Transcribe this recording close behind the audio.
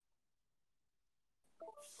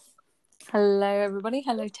Hello, everybody.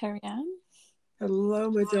 Hello, Terry Ann. Hello,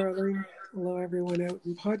 my darling. Hello, everyone out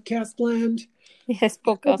in podcast land. Yes,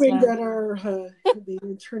 podcast Hoping land. that the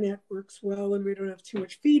internet works well and we don't have too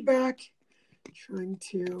much feedback. Trying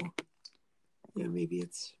to, maybe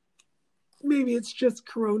it's just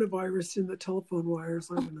coronavirus in the telephone wires.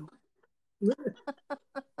 I don't know.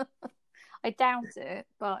 I doubt it,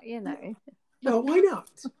 but No, why not?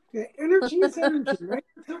 Okay. Energy is energy, right?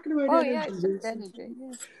 We're talking about energy. Yeah, it's just energy.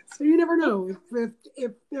 Yeah. So you never know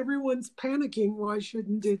if everyone's panicking. Why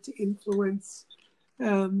shouldn't it influence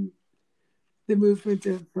the movement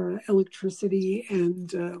of electricity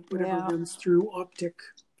and whatever runs through optic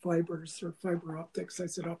fibers or fiber optics? I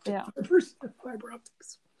said optic fibers, fiber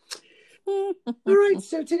optics. All right,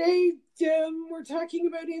 so today we're talking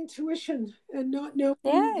about intuition and not knowing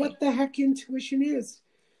what the heck intuition is.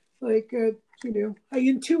 Like, I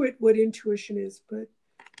intuit what intuition is, but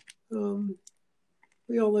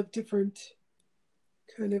we all have different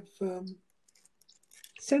kind of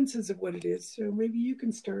senses of what it is. So maybe you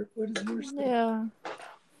can start. What is yours? Yeah.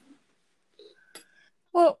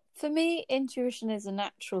 Well, for me, intuition is a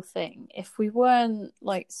natural thing. If we weren't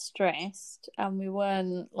stressed and we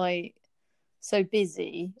weren't so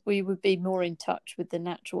busy, we would be more in touch with the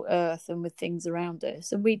natural earth and with things around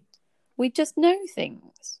us, and we just know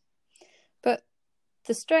things. But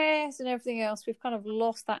the stress and everything else, we've kind of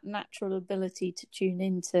lost that natural ability to tune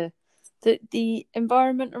into the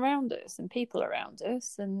environment around us and people around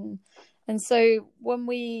us, and so when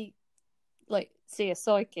we see a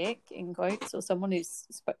psychic in quotes or someone who's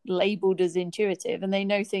labeled as intuitive and they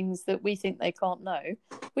know things that we think they can't know,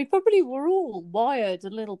 we probably were all wired a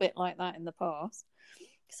little bit like that in the past.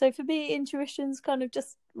 So for me, intuition's kind of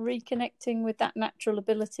just reconnecting with that natural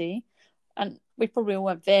ability, and we probably all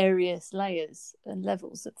have various layers and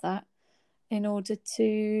levels of that in order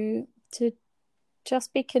to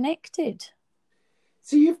just be connected.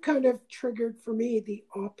 So you've kind of triggered for me the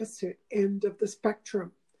opposite end of the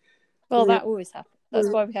spectrum. Well, that always happens. That's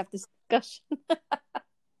why we have this discussion.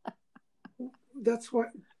 That's what...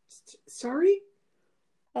 Sorry?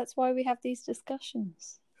 That's why we have these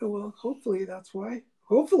discussions. Oh, well, hopefully that's why.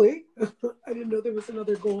 Hopefully. I didn't know there was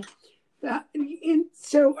another goal.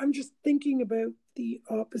 So I'm just thinking about the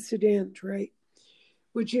opposite end, right?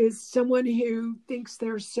 Which is someone who thinks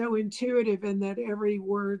they're so intuitive and that every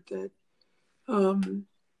word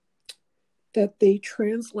that they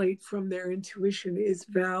translate from their intuition is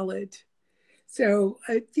valid. So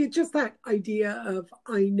it's just that idea of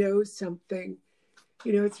I know something.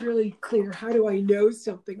 It's really clear. How do I know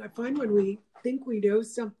something? I find when we think we know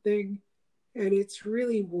something and it's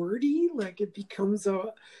really wordy, like it becomes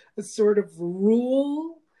a sort of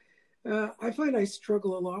rule. I find I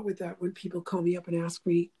struggle a lot with that when people call me up and ask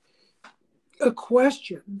me a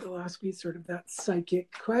question. They'll ask me sort of that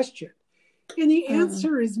psychic question. And the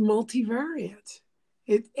answer is multivariate.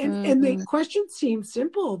 And the question seems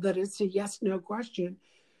simple, that it's a yes-no question,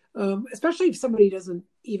 especially if somebody doesn't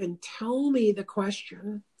even tell me the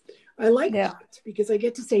question. I like that because I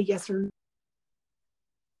get to say yes or no.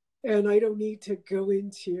 And I don't need to go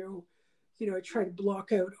into, I try to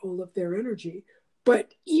block out all of their energy.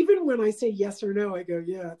 But even when I say yes or no, I go,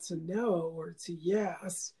 yeah, it's a no or it's a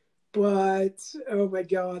yes. But, oh my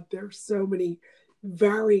God, there's so many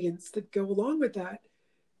variants that go along with that.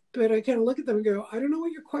 But I kind of look at them and go, I don't know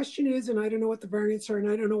what your question is, and I don't know what the variants are,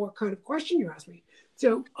 and I don't know what kind of question you asked me.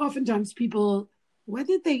 So oftentimes people,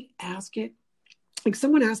 whether they ask it, like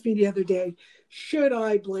someone asked me the other day, should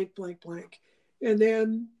I blank, blank, blank? And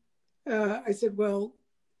then I said, well,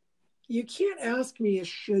 you can't ask me a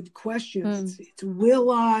should question. It's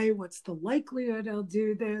will I? What's the likelihood I'll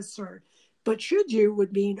do this? But should you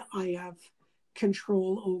would mean I have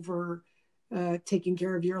control over taking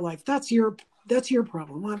care of your life. That's your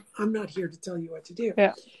problem. I'm not here to tell you what to do.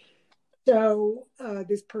 Yeah. So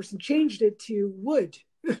this person changed it to would.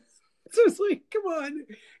 So it's like, come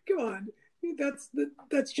on.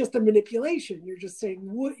 That's just a manipulation. You're just saying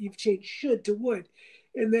would. You've changed should to would,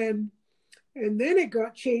 and then it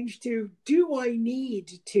got changed to do I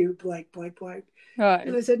need to blank blank blank. Right.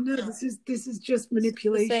 And I said no. This is just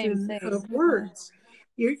manipulation of words.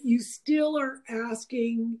 You still are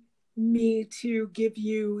asking me to give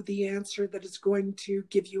you the answer that is going to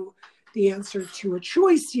give you the answer to a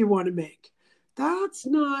choice you want to make. That's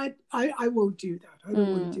not, I won't do that. I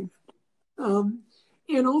don't want to do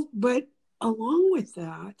that. But along with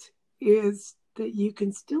that is that you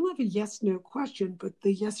can still have a yes/no question, but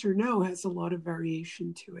the yes or no has a lot of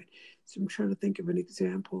variation to it. So I'm trying to think of an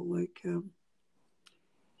example, like,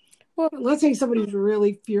 let's say somebody's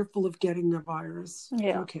really fearful of getting a virus.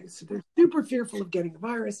 Yeah. Okay, so they're super fearful of getting a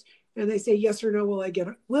virus, and they say yes or no. Will I get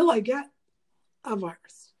it? Will I get a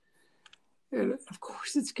virus? And of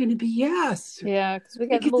course it's going to be yes. Yeah, because we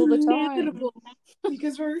get Like them all the time.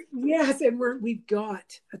 Because we've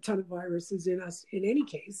got a ton of viruses in us in any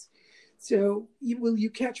case. So will you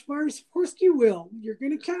catch virus? Of course you will. You're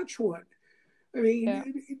going to catch one. I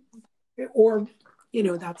mean, or,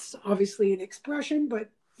 that's obviously an expression, but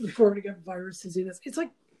we've already got viruses in us. It's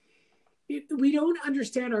like, we don't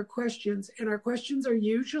understand our questions, and our questions are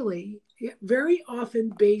usually very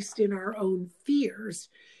often based in our own fears,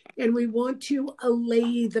 and we want to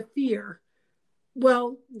allay the fear.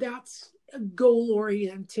 Well, that's a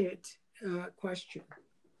goal-oriented question,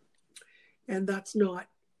 and that's not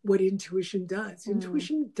what intuition does.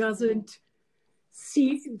 Intuition doesn't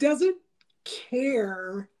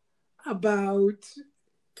care about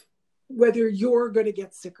whether you're going to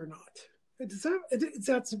get sick or not.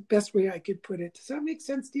 That's the best way I could put it. Does that make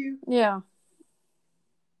sense to you? Yeah.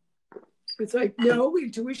 It's like, no,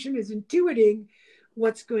 intuition is intuiting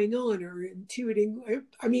what's going on, or intuiting.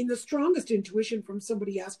 I mean, the strongest intuition from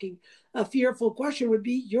somebody asking a fearful question would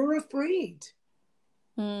be, you're afraid.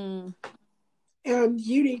 And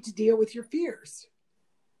you need to deal with your fears.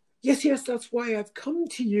 Yes, that's why I've come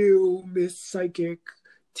to you, Miss Psychic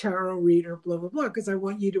Tarot Reader, blah, blah, blah, because I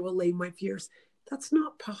want you to allay my fears. That's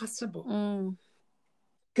not possible.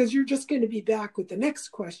 Because you're just going to be back with the next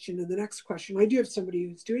question and the next question. I do have somebody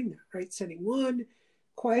who's doing that, right? Sending one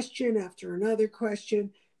question after another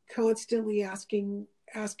question, constantly asking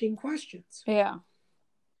questions. Yeah.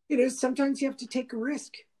 Sometimes you have to take a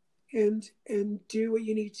risk and do what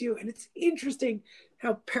you need to do. And it's interesting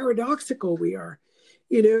how paradoxical we are.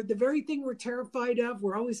 The very thing we're terrified of,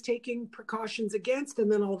 we're always taking precautions against,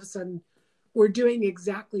 and then all of a sudden we're doing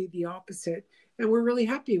exactly the opposite. And we're really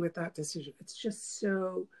happy with that decision. It's just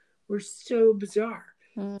we're so bizarre.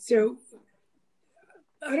 So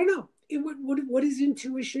I don't know. What does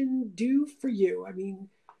intuition do for you? I mean,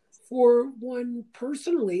 for one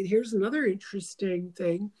personally, here's another interesting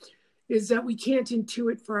thing, is that we can't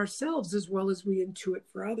intuit for ourselves as well as we intuit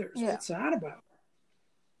for others. Yeah. What's that about?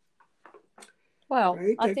 Well,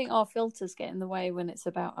 right? I think our filters get in the way when it's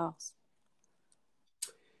about us.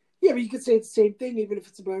 Yeah, but you could say the same thing even if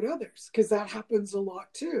it's about others, because that happens a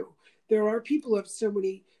lot too. There are people who have so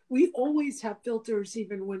many, we always have filters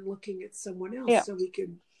even when looking at someone else. Yeah. So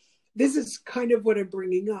this is kind of what I'm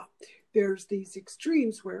bringing up. There's these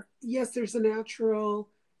extremes where, yes, there's a natural,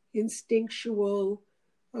 instinctual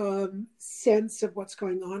sense of what's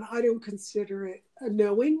going on. I don't consider it a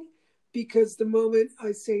knowing, because the moment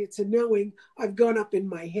I say it's a knowing, I've gone up in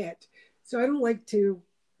my head. So I don't like to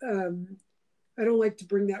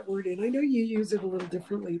bring that word in. I know you use it a little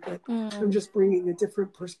differently, but I'm just bringing a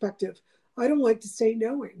different perspective. I don't like to say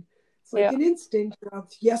knowing. It's like an instinct of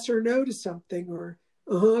yes or no to something, or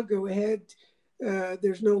go ahead.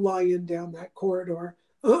 There's no lion down that corridor.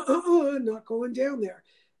 Not going down there.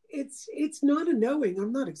 It's not a knowing.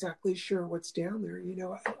 I'm not exactly sure what's down there.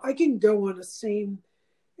 I can go on a same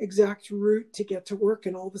exact route to get to work,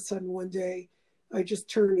 and all of a sudden one day I just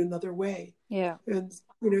turn another way. Yeah. And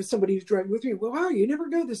somebody who's driving with me, well, wow, you never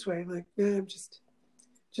go this way. I'm like, I'm just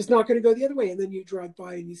not going to go the other way. And then you drive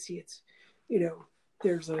by and you see it's,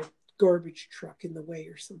 there's a garbage truck in the way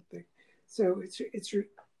or something. So it's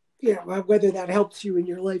whether that helps you in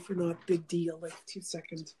your life or not, big deal. Like 2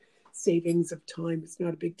 seconds savings of time, it's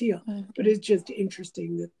not a big deal. But it's just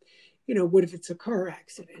interesting that, what if it's a car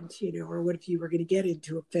accident, or what if you were going to get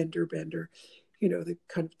into a fender bender, that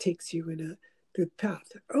kind of takes you in a good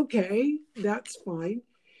path. Okay, that's fine.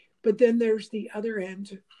 But then there's the other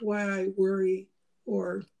end, why I worry,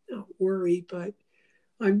 or not worry, but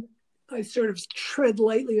I sort of tread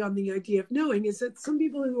lightly on the idea of knowing, is that some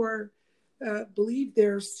people who are believe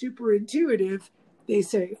they're super intuitive, they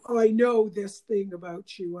say, oh, I know this thing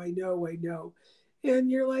about you. I know.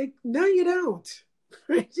 And you're like, no, you don't.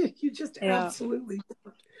 Right? You just absolutely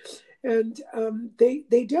don't. And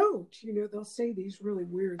they don't. They'll say these really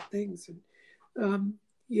weird things, and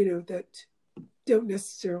that don't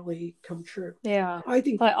necessarily come true. Yeah. I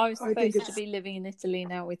think I was supposed to be living in Italy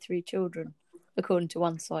now with 3 children, according to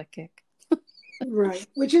one psychic. Right.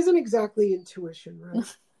 Which isn't exactly intuition, right?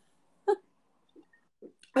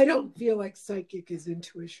 I don't feel like psychic is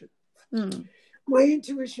intuition. My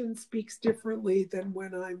intuition speaks differently than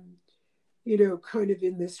when I'm, kind of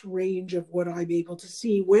in this range of what I'm able to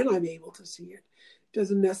see when I'm able to see it.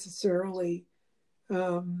 Doesn't necessarily,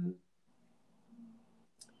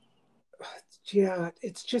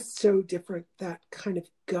 it's just so different, that kind of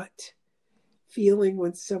gut feeling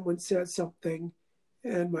when someone says something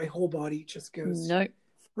and my whole body just goes, no.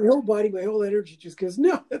 My whole energy just goes,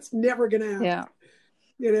 no, that's never going to happen. Yeah.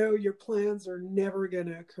 Your plans are never going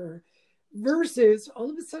to occur. versus all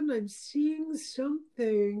of a sudden I'm seeing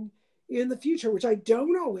something in the future, which I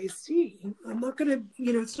don't always see. I'm not going to,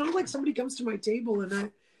 it's not like somebody comes to my table and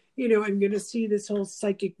I'm going to see this whole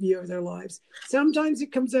psychic view of their lives. Sometimes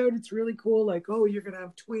it comes out, it's really cool. Like, oh, you're going to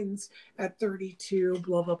have twins at 32,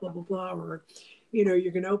 blah, blah, blah, blah, blah. Or,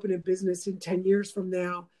 you're going to open a business in 10 years from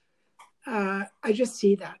now. I just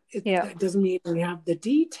see that. That doesn't mean I have the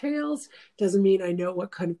details. Doesn't mean I know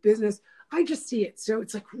what kind of business. I just see it. So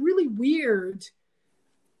it's like really weird.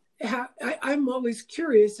 I'm always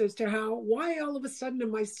curious as to why all of a sudden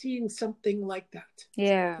am I seeing something like that?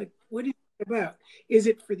 Yeah. Like, what is it about? Is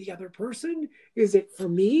it for the other person? Is it for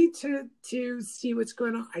me to see what's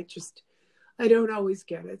going on? I don't always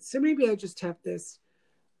get it. So maybe I just have this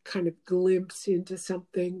kind of glimpse into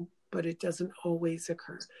something, but it doesn't always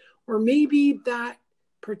occur. Or maybe that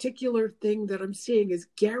particular thing that I'm seeing is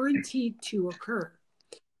guaranteed to occur.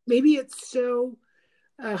 Maybe it's so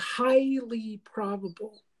highly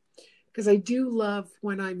probable, because I do love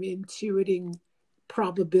when I'm intuiting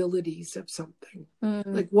probabilities of something.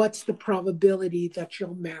 Like, what's the probability that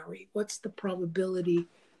you'll marry? What's the probability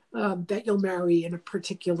that you'll marry in a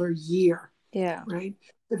particular year? Yeah. Right?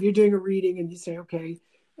 If you're doing a reading and you say, okay,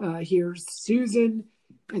 here's Susan,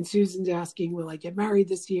 and Susan's asking, will I get married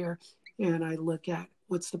this year? And I look at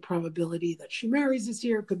what's the probability that she marries this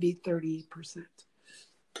year? It could be 30%.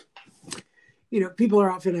 People are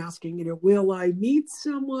often asking, will I meet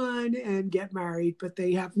someone and get married, but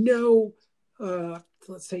they have no,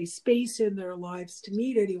 let's say, space in their lives to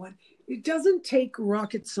meet anyone. It doesn't take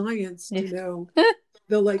rocket science to know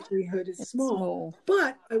the likelihood is small.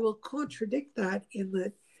 But I will contradict that in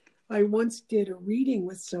that I once did a reading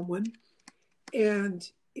with someone, and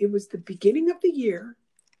it was the beginning of the year.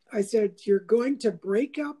 I said, you're going to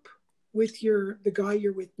break up with the guy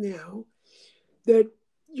you're with now, that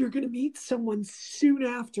you're going to meet someone soon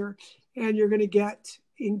after, and you're going to get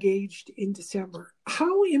engaged in December.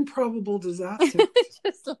 How improbable does that sound?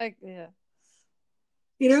 Just like, yeah.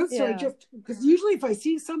 So I just, because usually if I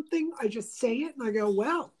see something, I just say it and I go,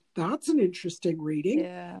 well, that's an interesting reading.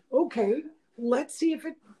 Yeah. Okay, let's see if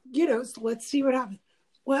it, let's see what happens.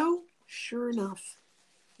 Well, sure enough,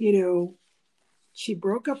 she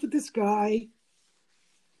broke up with this guy.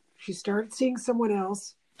 She started seeing someone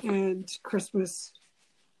else, and Christmas,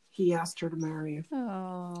 he asked her to marry him.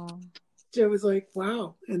 Oh. So it was like,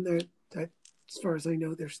 wow. And as far as I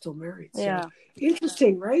know, they're still married. Yeah. So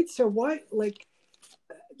interesting, right? So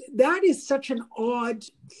that is such an odd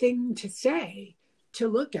thing to say, to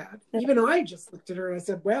look at. Even I just looked at her and I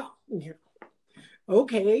said, well,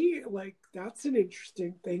 okay, like that's an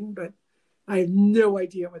interesting thing, but I have no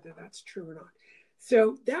idea whether that's true or not.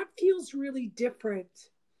 So that feels really different.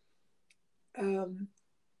 I'm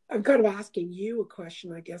kind of asking you a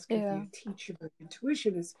question, I guess, because you teach about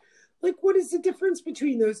intuition, is like, what is the difference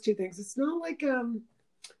between those two things? It's not like,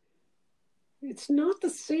 it's not the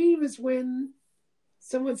same as when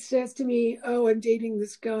someone says to me, oh, I'm dating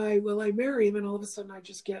this guy, will I marry him? And all of a sudden I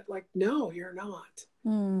just get like, no, you're not.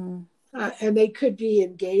 And they could be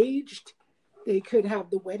engaged. They could have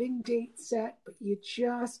the wedding date set, but you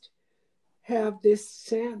just have this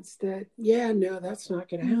sense that, no, that's not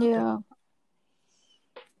going to happen.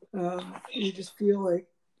 Yeah. You just feel like,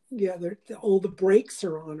 all the brakes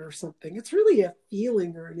are on or something. It's really a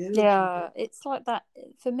feeling or an energy. Yeah, it's like that.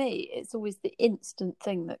 For me, it's always the instant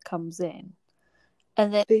thing that comes in.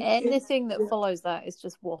 And then anything that follows that is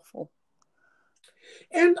just waffle.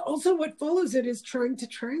 And also what follows it is trying to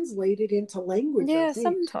translate it into language. Yeah,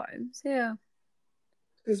 sometimes, yeah.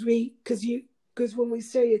 Because when we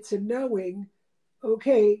say it's a knowing,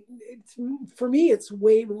 okay, for me, it's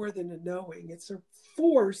way more than a knowing. It's a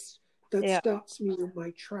force that stops me in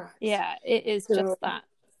my tracks. Yeah, it is just that.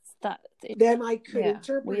 Then I could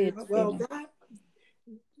interpret it, well,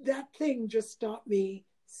 that thing just stopped me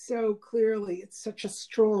so clearly. It's such a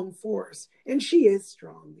strong force. And she is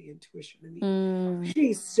strong, the intuition. I mean,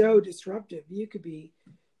 she's so disruptive. You could be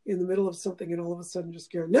in the middle of something and all of a sudden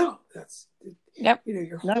just go, no, that's,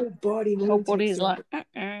 your whole body. Whole body is like,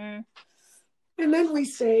 And then we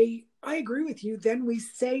say, I agree with you. Then we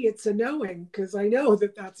say it's a knowing, because I know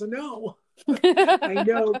that that's a no. I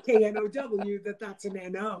know KNOW that that's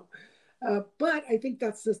an NO. But I think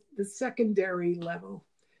that's the secondary level.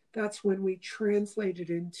 That's when we translate it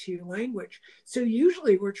into language. So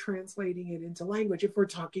usually we're translating it into language if we're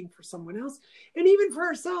talking for someone else. And even for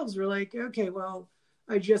ourselves, we're like, okay, well,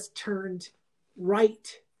 I just turned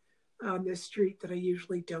right on this street that I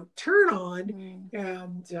usually don't turn on.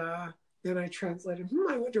 And then I translated,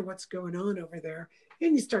 I wonder what's going on over there.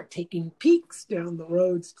 And you start taking peeks down the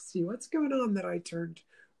roads to see what's going on that I turned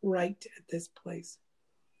right at this place.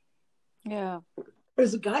 Yeah.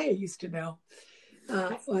 There's a guy I used to know.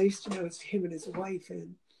 I used to know him and his wife,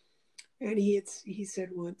 and he said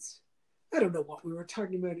once, I don't know what we were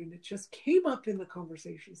talking about, and it just came up in the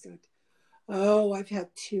conversation. He said, "Oh, I've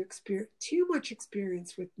had too much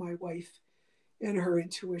experience with my wife and her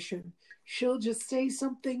intuition. She'll just say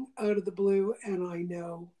something out of the blue, and I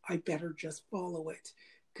know I better just follow it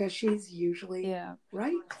because she's usually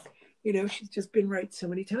right. She's just been right so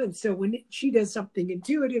many times. So when she does something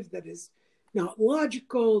intuitive that is not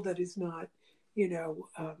logical, that is not,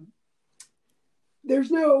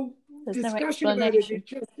 there's no discussion about it.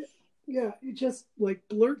 It just like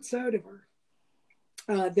blurts out of her.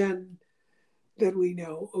 Then we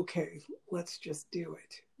know, okay, let's just do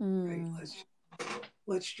it. Right?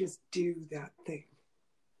 Let's just do that thing.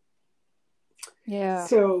 Yeah.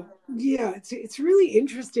 So it's really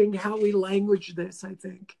interesting how we language this. I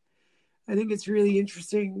think it's really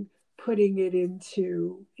interesting putting it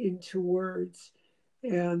into words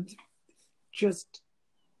and just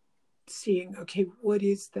seeing, okay, what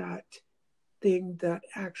is that thing that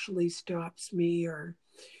actually stops me? Or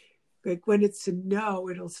like when it's a no,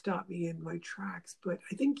 it'll stop me in my tracks. But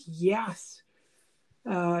I think yes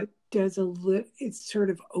does it sort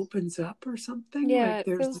of opens up or something. Yeah, like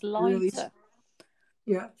it feels lighter.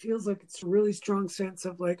 It feels like it's a really strong sense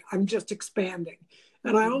of like, I'm just expanding.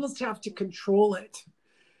 And I almost have to control it,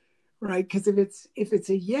 right? Because if it's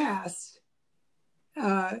a yes,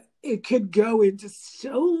 it could go into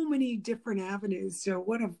so many different avenues. So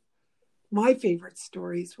one of my favorite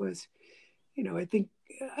stories was, I think,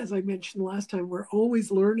 as I mentioned last time, we're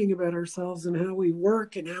always learning about ourselves and how we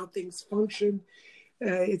work and how things function.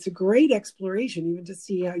 It's a great exploration, even to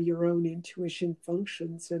see how your own intuition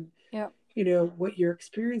functions and, what your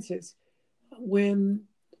experience is. When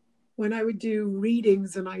I would do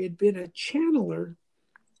readings and I had been a channeler,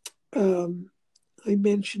 I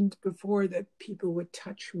mentioned before that people would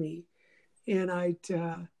touch me and I'd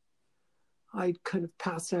kind of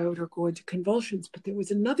pass out or go into convulsions. But there was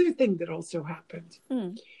another thing that also happened.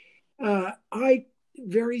 I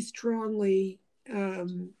very strongly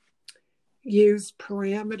use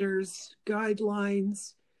parameters,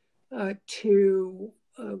 guidelines to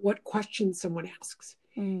what questions someone asks.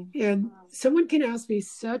 And someone can ask me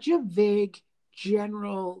such a vague,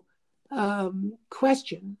 general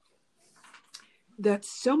question that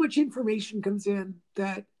so much information comes in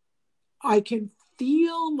that I can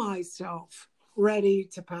feel myself ready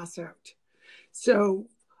to pass out. So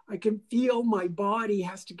I can feel my body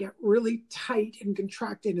has to get really tight and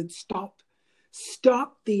contracted and stop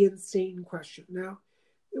the insane question. Now,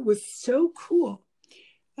 it was so cool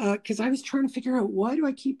because I was trying to figure out, why do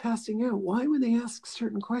I keep passing out? Why, when they ask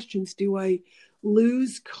certain questions, do I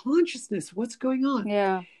lose consciousness? What's going on?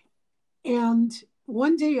 Yeah. And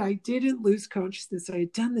one day I didn't lose consciousness. I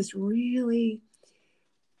had done this really,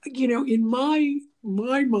 in my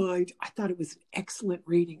mind, I thought it was an excellent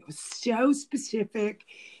reading. It was so specific.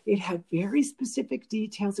 It had very specific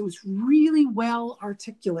details. It was really well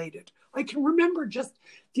articulated. I can remember just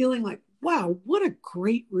feeling like, wow, what a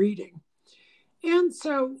great reading. And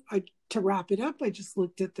so to wrap it up, I just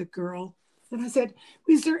looked at the girl and I said,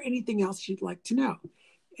 is there anything else you'd like to know?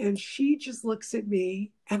 And she just looks at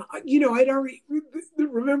me and, I'd already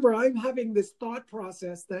remember I'm having this thought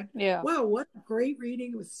process that, wow, what a great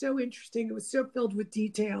reading. It was so interesting. It was so filled with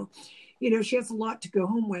detail. She has a lot to go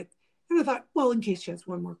home with. And I thought, well, in case she has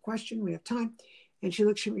one more question, we have time. And she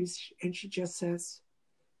looks at me and she just says,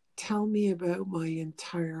 tell me about my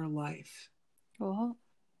entire life. Uh-huh.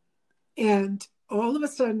 And all of a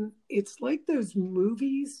sudden, it's like those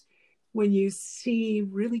movies when you see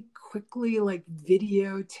really quickly, like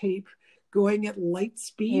videotape going at light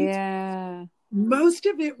speed. Yeah. Most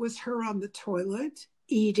of it was her on the toilet,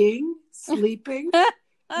 eating, sleeping,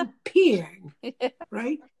 and peeing,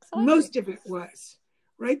 right? Most of it was,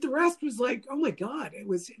 right? The rest was like, oh my God, it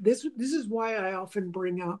was this. This is why I often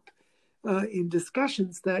bring up in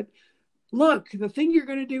discussions that, look, the thing you're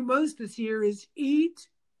going to do most this year is eat,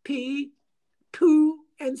 pee, poo,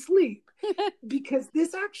 and sleep. Because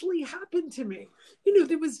this actually happened to me.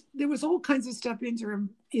 There was all kinds of stuff in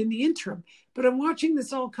the interim, but I'm watching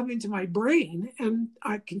this all come into my brain, and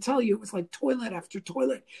I can tell you it was like toilet after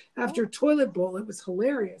toilet after toilet bowl. It was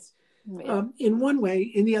hilarious. In one way.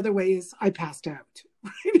 In the other way is I passed out.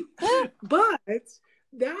 Right? But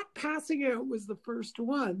that passing out was the first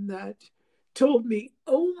one that told me,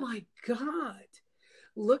 oh my God,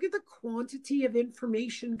 look at the quantity of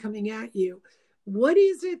information coming at you. What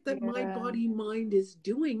is it that my body mind is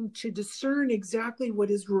doing to discern exactly what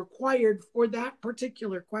is required for that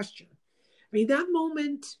particular question? I mean, that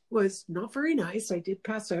moment was not very nice. I did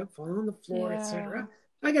pass out, fall on the floor, etc.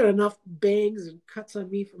 I got enough bangs and cuts on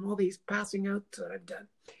me from all these passing outs that I've done,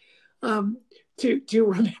 to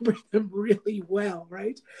remember them really well,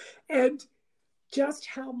 right? And just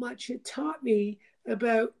how much it taught me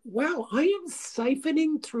about, wow, I am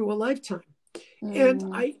siphoning through a lifetime.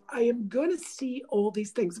 And I am going to see all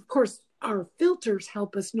these things. Of course, our filters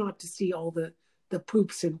help us not to see all the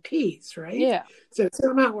poops and peas, right? Yeah. So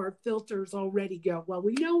somehow our filters already go, well,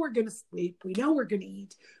 we know we're going to sleep. We know we're going to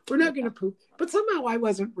eat. We're not going to poop. But somehow I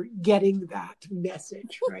wasn't getting that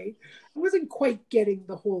message, right? I wasn't quite getting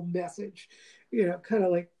the whole message, kind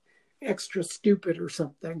of like extra stupid or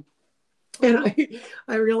something. And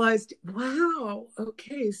I realized, wow,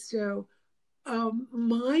 okay, so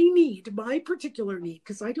my particular need,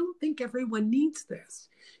 because I don't think everyone needs this.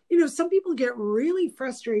 Some people get really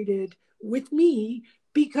frustrated with me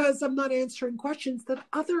because I'm not answering questions that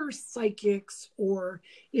other psychics or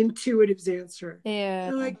intuitives answer. Yeah.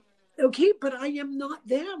 And I'm like, okay, but I am not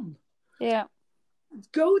them. Yeah.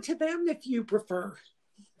 Go to them if you prefer.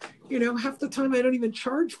 Half the time I don't even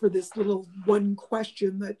charge for this little one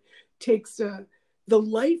question that takes the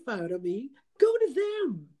life out of me. Go to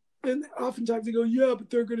them. And oftentimes they go, yeah,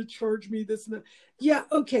 but they're going to charge me this and that. Yeah,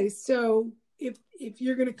 okay. So if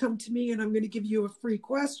you're going to come to me and I'm going to give you a free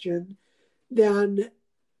question, then,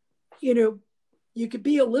 you could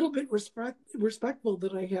be a little bit respectful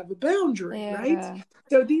that I have a boundary, right?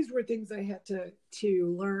 So these were things I had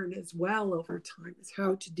to learn as well over time, is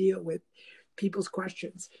how to deal with people's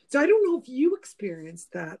questions. So I don't know if you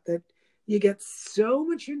experienced that you get so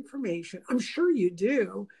much information. I'm sure you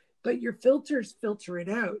do, but your filters filter it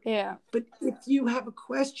out. Yeah. But if you have a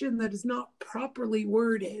question that is not properly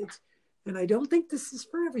worded, and I don't think this is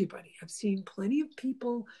for everybody. I've seen plenty of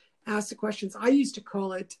people ask the questions. I used to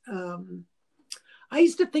call it, I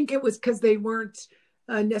used to think it was because they weren't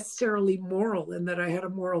necessarily moral and that I had a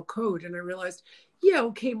moral code. And I realized, yeah,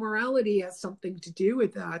 okay, morality has something to do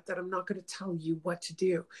with that I'm not going to tell you what to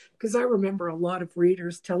do. Because I remember a lot of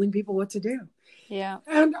readers telling people what to do. Yeah.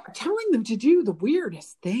 And telling them to do the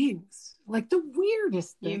weirdest things, like the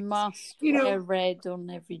weirdest things. You must wear red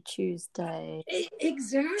on every Tuesday.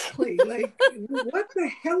 Exactly. Like, what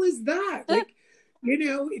the hell is that? Like,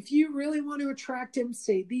 if you really want to attract him,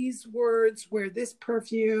 say these words, wear this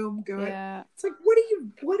perfume, go. Yeah. It's like,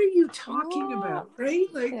 what are you talking about? Right?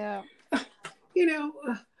 Like,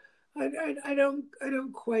 I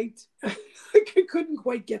don't quite, I couldn't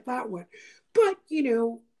quite get that one. But,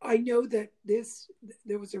 I know that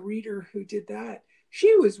there was a reader who did that.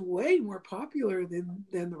 She was way more popular than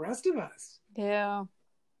the rest of us. Yeah.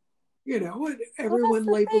 Everyone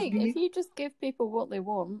labeled me. If you just give people what they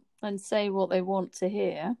want and say what they want to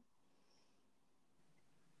hear.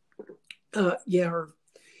 Or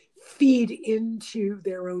feed into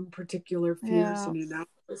their own particular fears and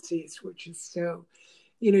analyses, which is so,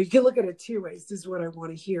 you can look at it two ways. This is what I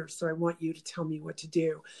want to hear, so I want you to tell me what to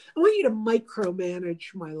do. I want you to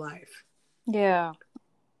micromanage my life. Yeah.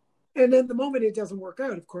 And then the moment it doesn't work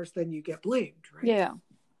out, of course, then you get blamed, right? Yeah.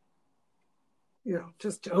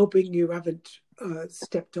 Just hoping you haven't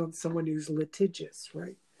stepped on someone who's litigious,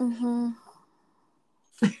 right? Mm-hmm.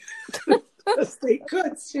 Because they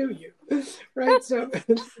could sue you, right? So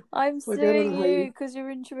I'm suing you because your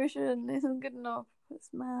intuition isn't good enough. It's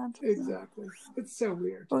mad. Exactly. It's so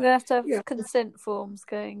weird. We're going to have consent forms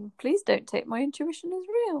going, please don't take my intuition as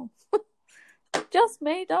real. Just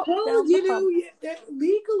made up. Well,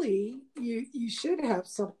 legally, you should have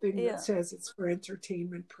something that says it's for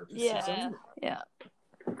entertainment purposes. Yeah, yeah.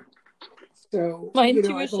 So my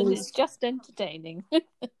intuition is just entertaining.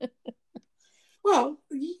 Well,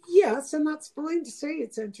 yes, and that's fine to say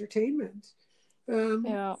it's entertainment.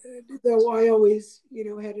 Though I always,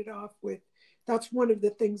 head it off with, that's one of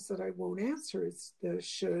the things that I won't answer is the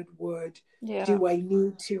should, would, do I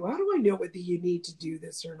need to? How do I know whether you need to do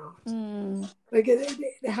this or not? Like,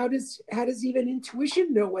 how does even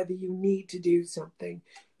intuition know whether you need to do something?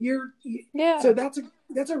 So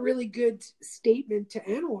that's a really good statement to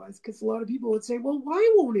analyze, because a lot of people would say, well,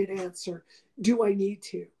 why won't it answer? Do I need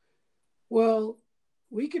to? Well,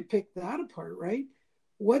 we could pick that apart, right?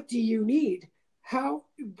 What do you need?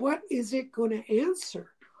 What is it going to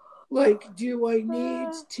answer? Like, do I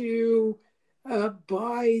need to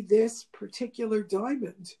buy this particular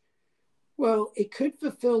diamond? Well, it could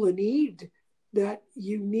fulfill a need that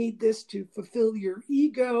you need this to fulfill your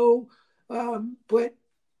ego. But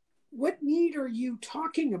what need are you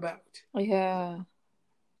talking about? Yeah.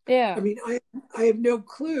 Yeah. I mean, I have no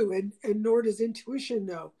clue, and nor does intuition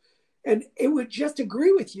know. And it would just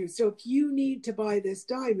agree with you. So if you need to buy this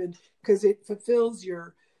diamond because it fulfills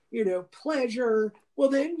your, pleasure, well,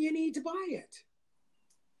 then you need to buy it.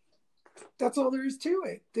 That's all there is to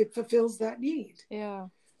it. That fulfills that need. Yeah.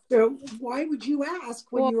 So why would you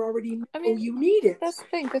ask when you already know you need it? That's the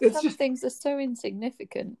thing, because some things are so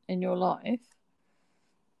insignificant in your life.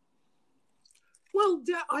 Well,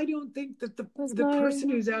 I don't think that the person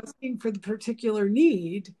who's asking for the particular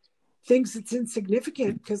need thinks it's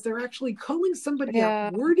insignificant, because they're actually calling somebody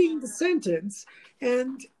up, wording the sentence,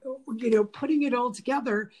 and, you know, putting it all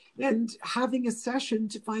together and having a session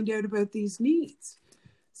to find out about these needs.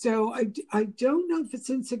 So I don't know if it's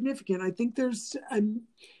insignificant. I think there's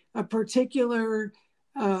a particular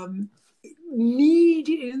need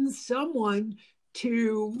in someone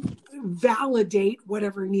to validate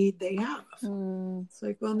whatever need they have. It's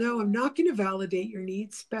like, well, no, I'm not going to validate your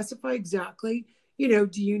needs. Specify exactly, you know,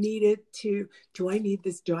 do you need it to, do I need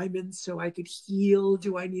this diamond so I could heal?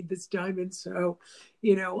 Do I need this diamond so,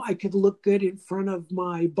 you know, I could look good in front of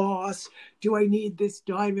my boss? Do I need this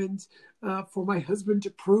diamond for my husband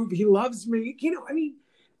to prove he loves me? You know, I mean,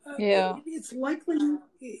 it's likely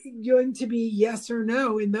going to be yes or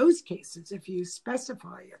no in those cases if you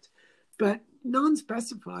specify it. But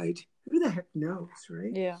non-specified, who the heck knows,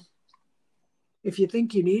 right? Yeah. If you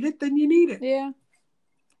think you need it, then you need it. Yeah.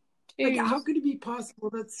 Like, how could it be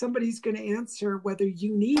possible that somebody's going to answer whether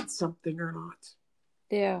you need something or not?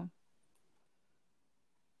 Yeah.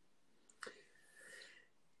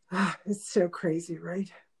 It's so crazy,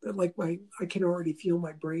 right? Like I can already feel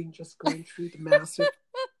my brain just going through the massive,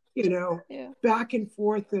 you know, back and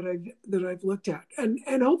forth that I've looked at.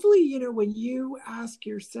 And hopefully, you know, when you ask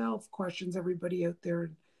yourself questions, everybody out there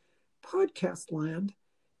in podcast land,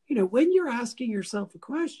 you know, when you're asking yourself a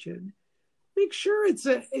question, make sure it's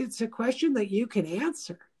a question that you can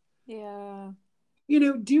answer. Yeah. You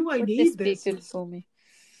know, do I need this? Would this be good for me?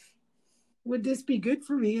 Would this be good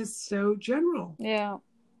for me is so general. Yeah.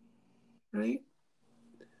 Right?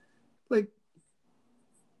 Like,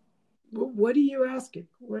 what are you asking?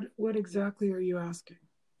 What exactly are you asking?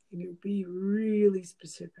 You know, be really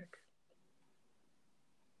specific.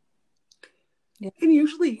 Yeah. And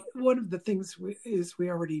usually one of the things is we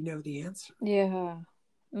already know the answer. Yeah.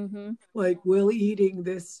 Mm-hmm. Like, will eating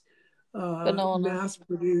this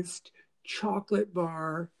mass-produced chocolate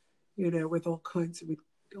bar, you know, with all kinds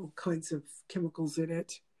of chemicals in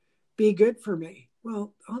it, be good for me?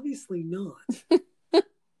 Well, obviously not.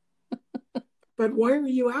 But why are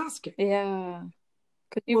you asking? Yeah.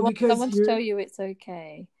 Because someone to tell you it's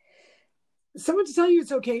okay. Someone to tell you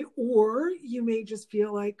it's okay, or you may just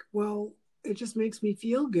feel like, well, it just makes me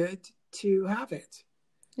feel good to have it.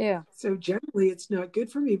 Yeah. So generally it's not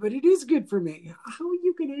good for me, but it is good for me. How are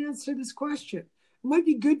you going to answer this question? It might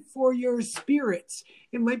be good for your spirits.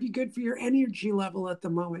 It might be good for your energy level at the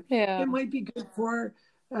moment. Yeah. It might be good for,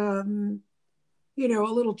 you know,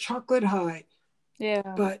 a little chocolate high.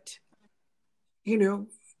 Yeah. But, you know,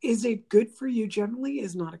 is it good for you generally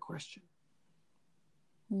is not a question.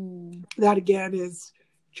 That again is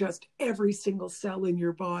just every single cell in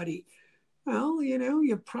your body. Well, you know,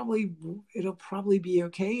 it'll probably be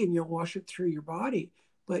okay and you'll wash it through your body.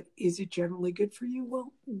 But is it generally good for you?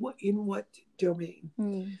 Well, in what domain?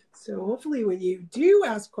 So hopefully when you do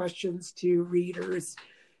ask questions to readers,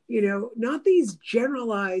 you know, not these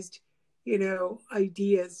generalized, you know,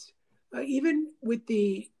 ideas, even with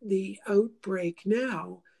the outbreak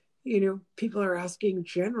now, you know, people are asking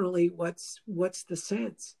generally what's the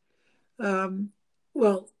sense.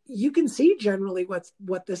 Well, you can see generally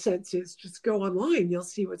what the sense is. Just go online, you'll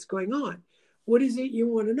see what's going on. What is it you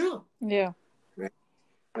want to know? Yeah. Right.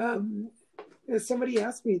 Somebody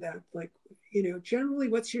asked me that, like, you know, generally,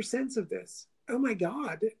 what's your sense of this? Oh my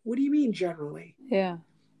God, what do you mean generally? Yeah.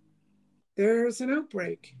 There's an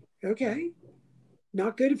outbreak. Okay.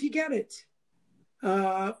 Not good if you get it.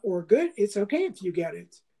 Or good, it's okay if you get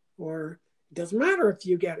it. Or it doesn't matter if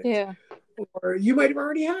you get it. Yeah. Or you might have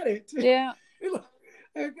already had it. Yeah.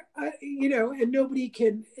 You know, and nobody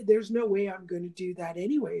can, there's no way I'm going to do that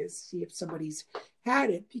anyway, is see if somebody's had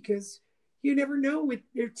it, because you never know.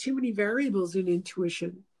 There are too many variables in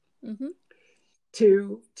intuition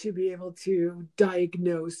to be able to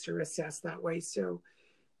diagnose or assess that way. So,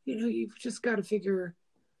 you know, you've just got to figure,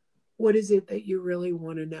 what is it that you really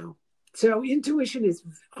want to know? So intuition is,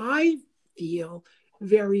 I feel,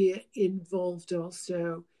 very involved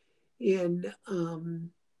also in,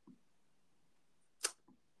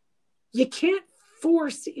 you can't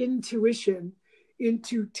force intuition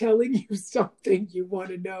into telling you something you want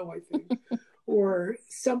to know, I think, or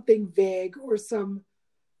something vague or some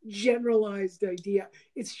generalized idea.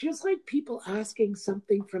 It's just like people asking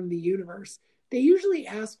something from the universe. They usually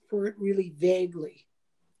ask for it really vaguely.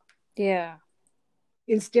 Yeah.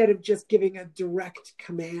 Instead of just giving a direct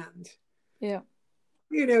command. Yeah.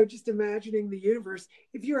 just imagining the universe.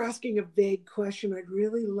 If you're asking a vague question, I'd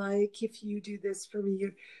really like if you do this for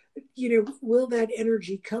me. Will that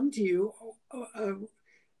energy come to you?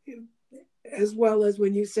 As well as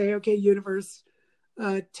when you say, okay, universe,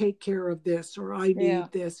 take care of this, or I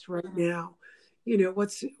need this right now.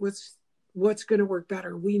 What's going to work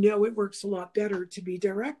better? We know it works a lot better to be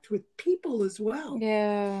direct with people as well.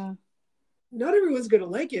 Yeah. Not everyone's going to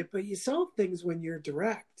like it, but you solve things when you're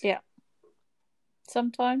direct. Yeah.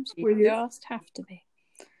 Sometimes you just have to be.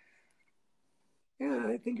 Yeah,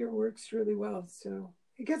 I think it works really well. So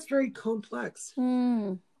it gets very complex,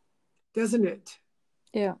 doesn't it?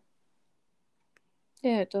 Yeah.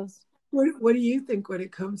 Yeah, it does. What do you think when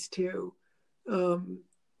it comes to,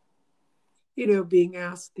 being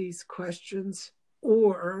asked these questions,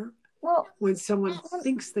 or when someone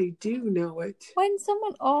thinks they do know it? When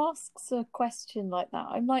someone asks a question like that,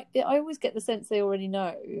 I always get the sense they already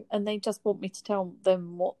know, and they just want me to tell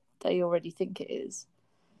them what they already think it is.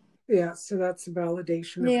 Yeah, so that's a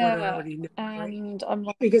validation of what I already know. And right? I'm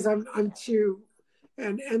like, because I'm too,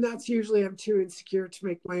 and that's usually I'm too insecure to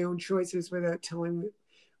make my own choices without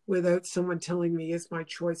someone telling me, is my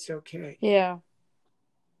choice okay? Yeah.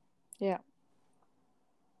 Yeah.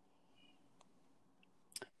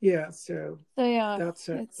 Yeah, so yeah, that's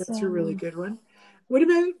a really good one. What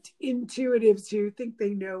about intuitives who think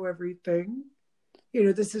they know everything?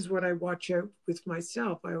 This is what I watch out with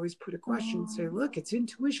myself. I always put a question saying, look, it's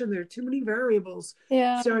intuition. There are too many variables.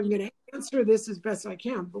 Yeah. So I'm going to answer this as best I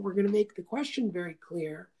can, but we're going to make the question very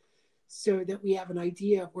clear so that we have an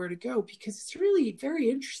idea of where to go, because it's really very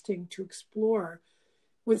interesting to explore.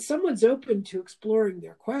 When someone's open to exploring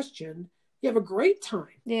their question, you have a great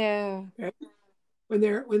time. Yeah. Right? When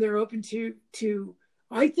they're open to,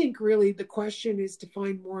 I think really the question is to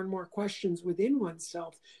find more and more questions within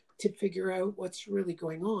oneself to figure out what's really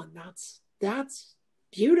going on. That's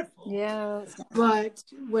beautiful. Yeah. But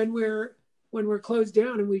when we're closed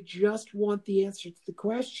down and we just want the answer to the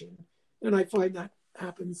question, and I find that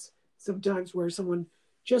happens sometimes where someone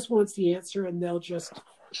just wants the answer and they'll just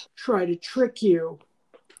try to trick you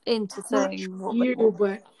into saying what they want.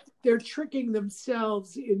 but they're tricking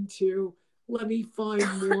themselves into, let me find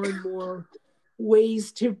more and more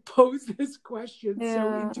ways to pose this question.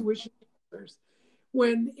 So intuition answers.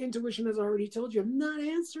 When intuition has already told you, I'm not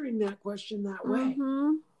answering that question that way.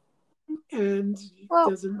 And it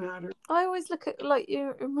doesn't matter. I always look at, like,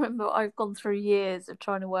 you remember, I've gone through years of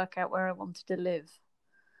trying to work out where I wanted to live.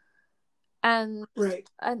 And right.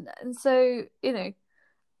 And so,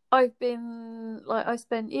 I've been like, I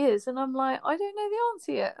spent years and I'm like, I don't know the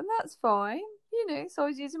answer yet, and that's fine. So I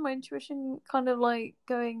was using my intuition, kind of like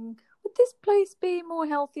going, would this place be more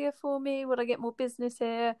healthier for me? Would I get more business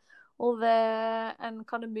here or there? And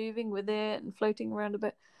kind of moving with it and floating around a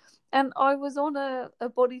bit. And I was on a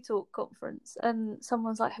body talk conference and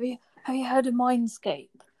someone's like, have you heard of Mindscape?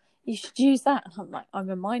 You should use that. And I'm like, I'm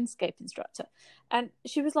a Mindscape instructor. And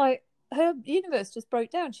she was like, her universe just broke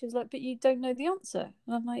down. She was like, but you don't know the answer.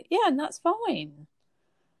 And I'm like, yeah, and that's fine.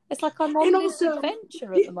 It's like I'm on this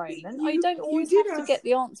adventure at the moment. I don't always have to get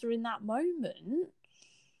the answer in that moment.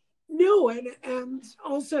 No, and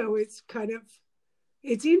also it's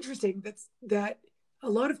interesting that a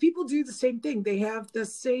lot of people do the same thing. They have the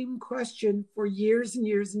same question for years and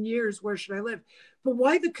years and years. Where should I live? But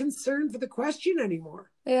why the concern for the question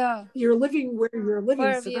anymore? Yeah. You're living where you're living.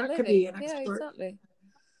 Wherever so you're that living. Could be an expert. Yeah, exactly.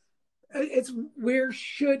 It's where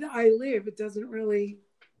should I live? It doesn't really,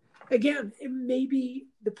 again, it maybe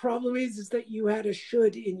the problem is that you had a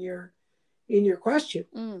should in your question.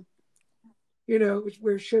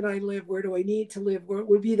 Where should I live? Where do I need to live? Where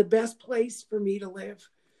would be the best place for me to live?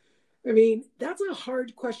 I mean, that's a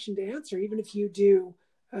hard question to answer, even if you do,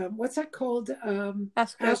 what's that called?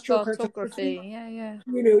 Astrocartography. Yeah.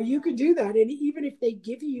 You can do that. And even if they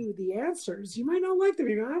give you the answers, you might not like them.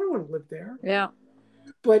 You go, I don't want to live there. Yeah.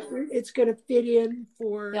 But it's going to fit in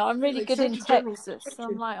for... Yeah, I'm really good in Texas. So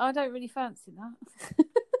I'm like, I don't really fancy that.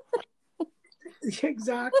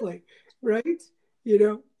 Exactly. Right? You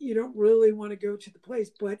don't really want to go to the place,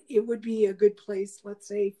 but it would be a good place, let's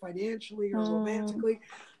say, financially or romantically. I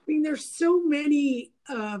mean, there's so many,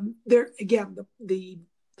 the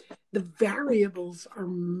variables are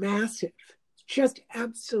massive, just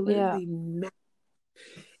absolutely massive.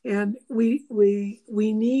 And we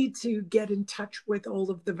need to get in touch with all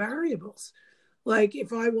of the variables. Like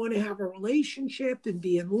if I want to have a relationship and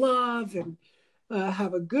be in love and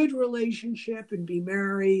have a good relationship and be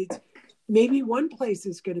married, maybe one place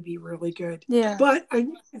is going to be really good. Yeah. But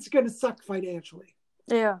it's going to suck financially.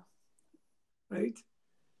 Yeah. Right?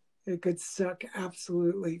 It could suck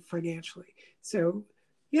absolutely financially. So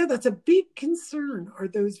Yeah, that's a big concern, are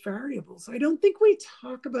those variables. I don't think we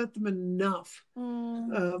talk about them enough.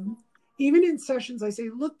 Even in sessions, I say,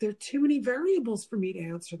 look, there are too many variables for me to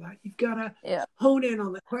answer that. You've got to hone in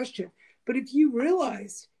on the question. But if you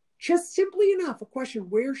realize just simply enough, a question,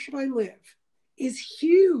 where should I live, is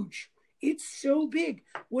huge. It's so big.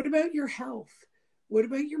 What about your health? What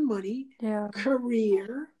about your money,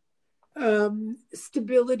 career,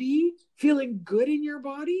 stability, feeling good in your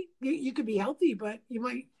body? You could be healthy, but you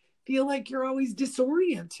might feel like you're always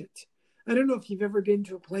disoriented. I don't know if you've ever been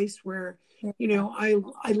to a place where, you know, I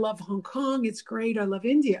love Hong Kong. It's great. I love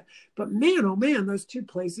India. But man, oh man, those two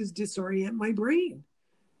places disorient my brain.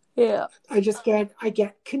 Yeah. I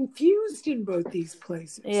get confused in both these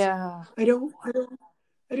places. Yeah. I don't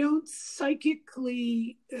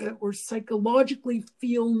psychically or psychologically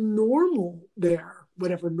feel normal there,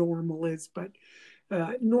 whatever normal is, but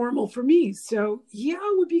normal for me. So yeah,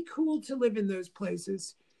 it would be cool to live in those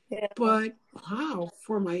places. Yeah. But wow,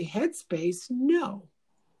 for my headspace, no,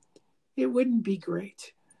 it wouldn't be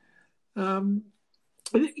great. You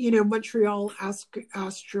know, Montreal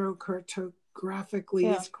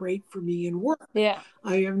astrocartographically is great for me in work. Yeah.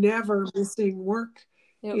 I am never missing work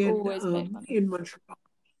in Montreal.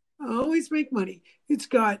 I always make money. It's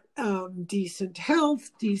got decent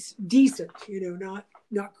health, decent, you know,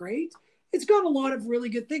 not great. It's got a lot of really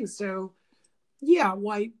good things. So yeah,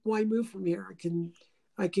 why move from here?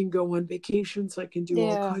 I can go on vacations. I can do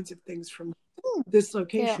all kinds of things from this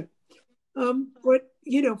location. But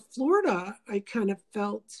you know, Florida, I kind of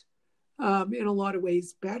felt in a lot of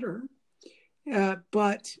ways better,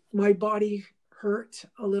 but my body hurt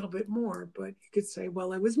a little bit more. But you could say,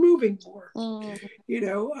 well, I was moving more. You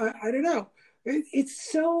know, I don't know.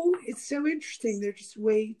 It's so interesting. There's just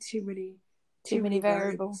way too many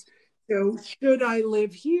variables. So should I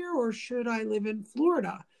live here or should I live in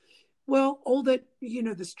Florida? Well, all that, you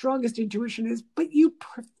know, the strongest intuition is, but you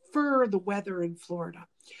prefer the weather in Florida.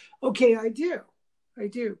 Okay, I do.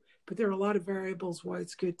 But there are a lot of variables why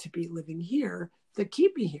it's good to be living here that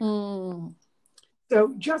keep me here.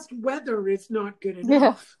 So just weather is not good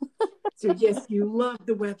enough. So yes, you love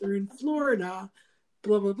the weather in Florida,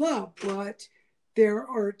 blah, blah, blah. But there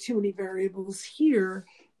are too many variables here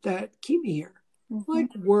that keep me here.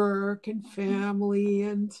 Like work and family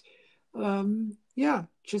and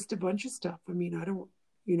just a bunch of stuff. I mean, I don't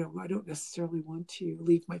necessarily want to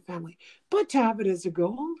leave my family, but to have it as a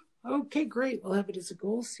goal, okay, great. I'll have it as a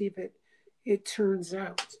goal, see if it turns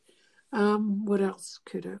out. What else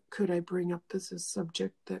could I bring up as a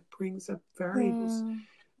subject that brings up variables?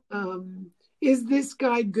 Is this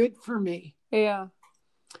guy good for me? Yeah.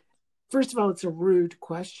 First of all, it's a rude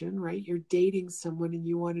question, right? You're dating someone and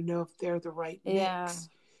you want to know if they're the right mix.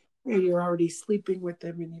 And you're already sleeping with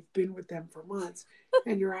them and you've been with them for months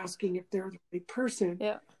and you're asking if they're the right person.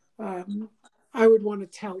 I would want to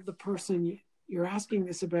tell the person you're asking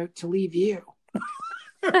this about to leave you.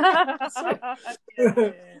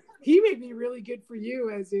 He may be really good for you,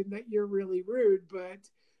 as in that you're really rude, but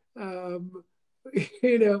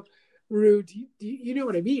you know, rude, you know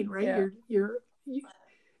what I mean, right?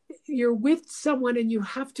 You're with someone and you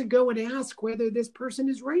have to go and ask whether this person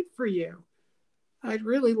is right for you. I'd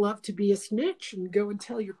really love to be a snitch and go and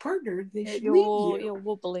tell your partner they should leave you. You're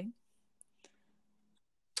wobbling.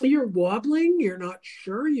 You're wobbling. You're not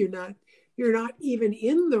sure. You're not even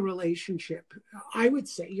in the relationship. I would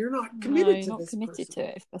say you're not committed to this person. You're not committed to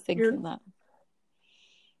it if you're thinking that.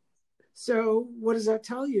 So what does that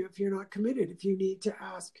tell you if you're not committed? If you need to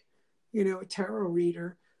ask, you know, a tarot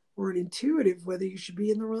reader or an intuitive whether you should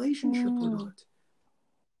be in the relationship or not.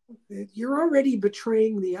 You're already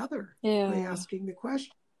betraying the other by asking the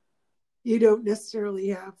question. You don't necessarily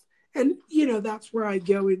have, and you know, that's where I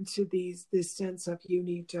go into this sense of you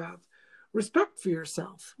need to have respect for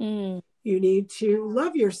yourself. You need to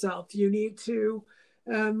love yourself. You need to,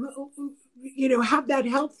 you know, have that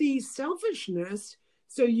healthy selfishness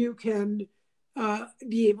so you can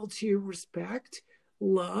be able to respect,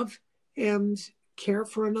 love, and care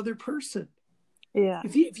for another person. Yeah.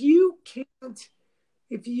 If you can't.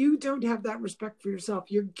 If you don't have that respect for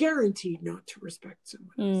yourself, you're guaranteed not to respect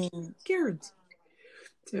someone else. Guaranteed.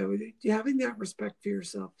 So having that respect for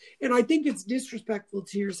yourself. And I think it's disrespectful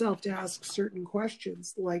to yourself to ask certain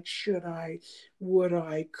questions like, should I, would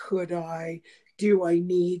I, could I, do I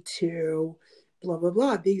need to, blah, blah,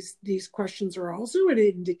 blah. These questions are also an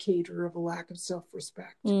indicator of a lack of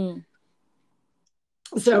self-respect.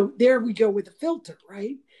 So there we go with the filter,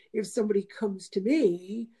 right? If somebody comes to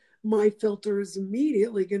me, my filter is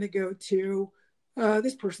immediately going to go to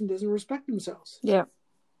this person doesn't respect themselves. Yeah.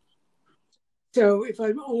 So if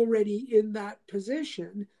I'm already in that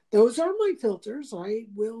position, those are my filters. I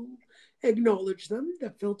will acknowledge them.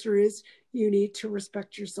 The filter is you need to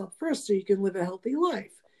respect yourself first so you can live a healthy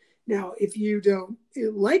life. Now, if you don't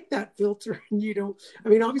like that filter and you don't, I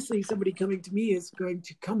mean, obviously somebody coming to me is going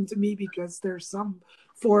to come to me because there's some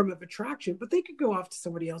form of attraction, but they could go off to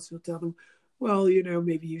somebody else who'll tell them, well, you know,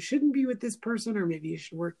 maybe you shouldn't be with this person, or maybe you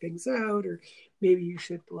should work things out, or maybe you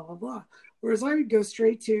should blah, blah, blah. Whereas I would go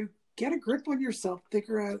straight to get a grip on yourself,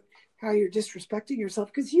 figure out how you're disrespecting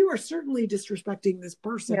yourself, because you are certainly disrespecting this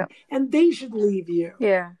person, Yeah. and they should leave you.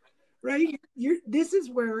 Yeah. Right? This is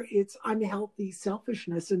where it's unhealthy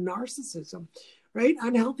selfishness and narcissism, right?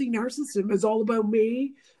 Unhealthy narcissism is all about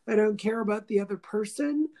me. I don't care about the other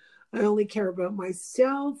person. I only care about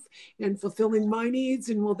myself and fulfilling my needs.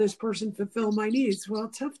 And will this person fulfill my needs? Well,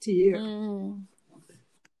 tough to you. Mm.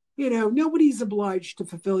 You know, nobody's obliged to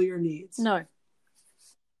fulfill your needs. No.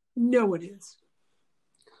 No one is.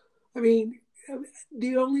 I mean,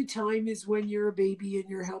 the only time is when you're a baby and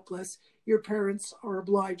you're helpless. Your parents are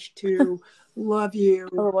obliged to love you,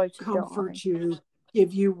 comfort you,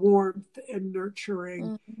 give you warmth and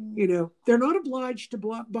nurturing. Mm-hmm. You know, they're not obliged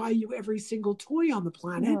to buy you every single toy on the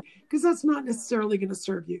planet, because that's not necessarily going to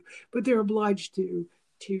serve you. But they're obliged to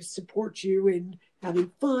support you in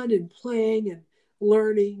having fun and playing and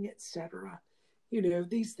learning, etc. You know,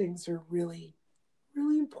 these things are really,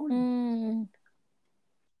 really important. Mm.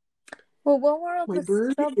 Well, while we're on my the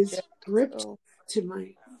bird subject, is gripped to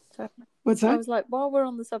my. What's that? I was like, while we're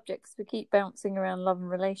on the subject, 'cause we keep bouncing around love and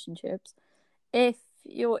relationships. If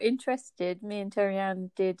you're interested, me and Terry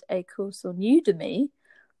Ann did a course on Udemy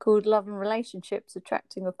called Love and Relationships: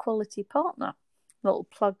 Attracting a Quality Partner. Little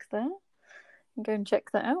plug there. You can go and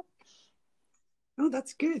check that out. Oh,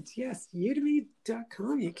 that's good. Yes,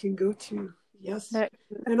 udemy.com. You can go to. Yes.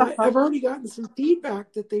 And I've already gotten some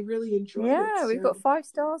feedback that they really enjoyed it. Yeah, we've got 5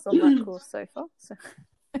 stars on that course so far. So.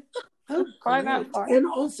 Oh, 5 out of 5. And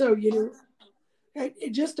also, you know,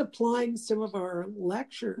 just applying some of our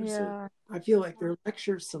lectures. Yeah. I feel like they're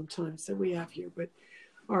lectures sometimes that we have here, but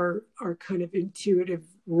are kind of intuitive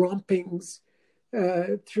rompings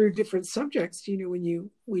through different subjects. You know,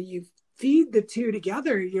 when you feed the two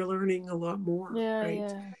together, you're learning a lot more. Yeah, right?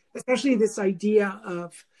 yeah. Especially this idea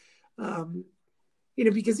of, you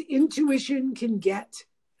know, because intuition can get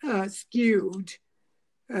skewed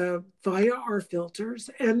via our filters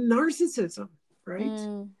and narcissism, right?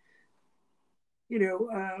 Mm. You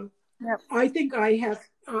know, Yep. I think,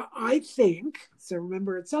 so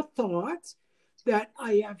remember, it's a thought, that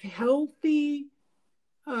I have healthy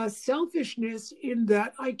selfishness in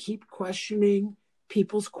that I keep questioning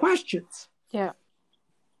people's questions. Yeah.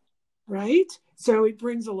 Right? So it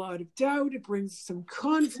brings a lot of doubt. It brings some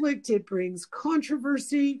conflict. It brings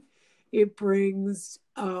controversy. It brings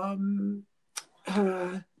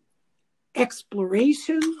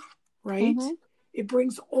exploration, right? Mm-hmm. It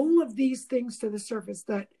brings all of these things to the surface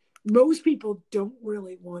that most people don't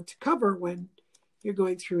really want to cover when you're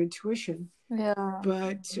going through intuition. Yeah.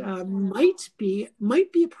 But might be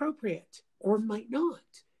appropriate or might not.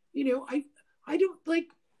 You know, I don't like.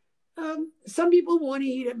 Some people want to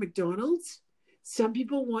eat at McDonald's. Some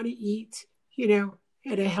people want to eat, you know,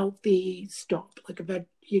 at a healthy stop, like a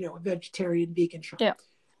vegetarian vegan shop. Yeah.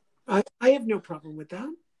 I have no problem with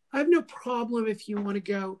that. I have no problem if you want to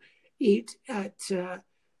go eat at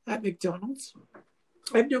McDonald's.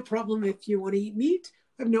 I have no problem if you want to eat meat.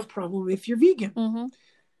 I have no problem if you're vegan. Mm-hmm.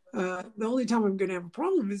 The only time I'm going to have a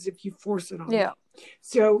problem is if you force it on Yeah. me.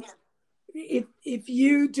 So if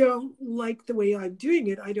you don't like the way I'm doing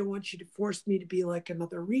it, I don't want you to force me to be like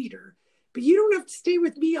another reader. But you don't have to stay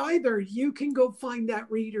with me either. You can go find that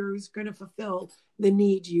reader who's going to fulfill the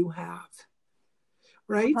need you have.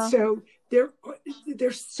 Right? Uh-huh. So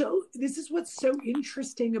this is what's so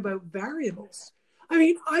interesting about variables. I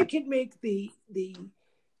mean, I could make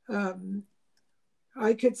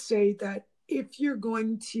I could say that if you're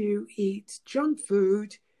going to eat junk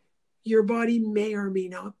food, your body may or may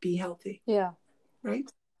not be healthy. Yeah. Right?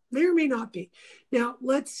 May or may not be. Now,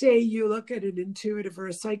 let's say you look at an intuitive or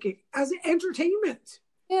a psychic as entertainment.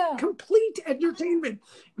 Yeah. Complete entertainment.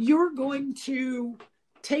 You're going to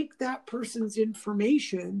take that person's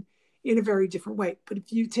information in a very different way. But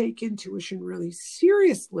if you take intuition really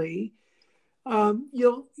seriously,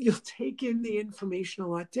 you'll take in the information a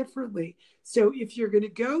lot differently. So if you're going to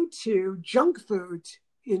go to junk food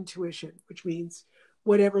intuition, which means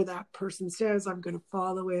whatever that person says, I'm going to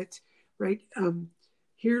follow it, right?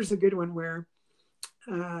 Here's a good one where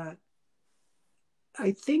I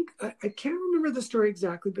think, I can't remember the story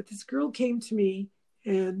exactly, but this girl came to me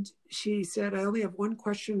and she said, I only have one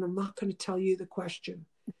question. I'm not going to tell you the question.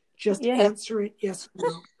 Just answer it yes or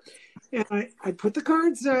no. And I put the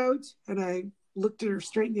cards out and I looked at her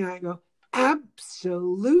straight in the eye and go,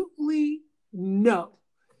 absolutely no.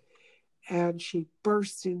 And she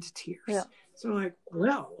burst into tears. Yeah. So I'm like,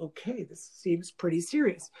 well, okay, this seems pretty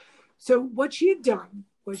serious. So what she had done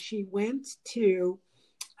was she went to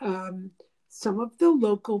some of the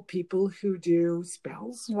local people who do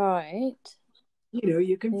spells. Right. You know,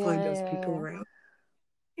 you can find those people around.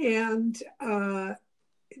 And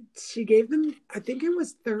she gave them, I think it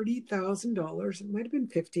was $30,000. It might have been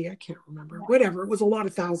 50. I can't remember. Whatever. It was a lot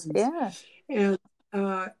of thousands. Yeah. And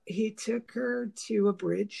he took her to a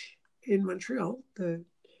bridge in Montreal.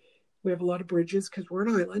 We have a lot of bridges because we're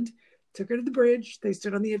an island. Took her to the bridge. They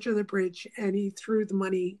stood on the edge of the bridge, and he threw the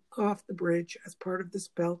money off the bridge as part of the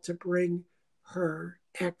spell to bring her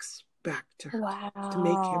ex back to her, to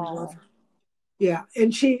make him love her. Yeah,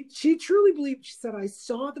 and she truly believed. She said, "I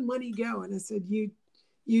saw the money go," and I said, "You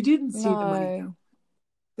didn't see the money go.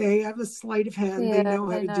 They have a sleight of hand. Yeah, they know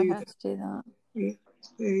how to do that. Yeah.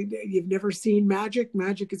 You've never seen magic.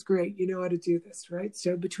 Magic is great. You know how to do this, right?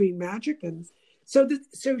 So between magic and so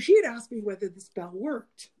she had asked me whether the spell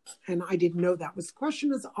worked, and I didn't know that was the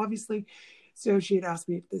question. Is obviously, so she had asked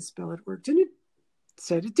me if the spell had worked, and it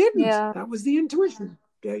said it didn't. Yeah. That was the intuition,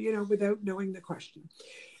 you know, without knowing the question.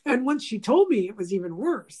 And once she told me, it was even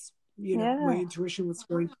worse. You know, my intuition was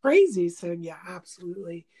going crazy, saying, "Yeah,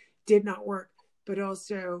 absolutely, did not work." But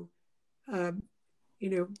also, you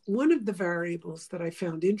know, one of the variables that I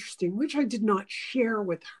found interesting, which I did not share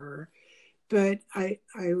with her, but I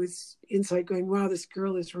was inside going, wow, this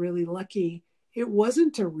girl is really lucky. It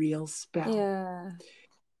wasn't a real spell. Yeah.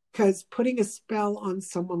 Because putting a spell on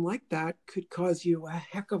someone like that could cause you a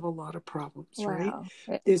heck of a lot of problems, right?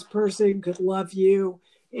 This person could love you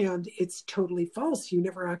and it's totally false. You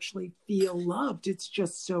never actually feel loved. It's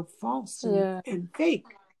just so false and fake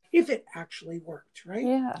if it actually worked, right?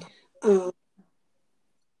 Yeah.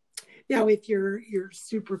 Now, if you're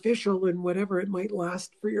superficial and whatever, it might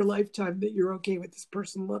last for your lifetime that you're okay with this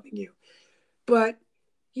person loving you. But,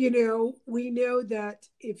 you know, we know that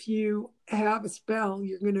if you have a spell,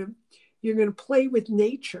 you're gonna play with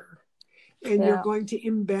nature and you're going to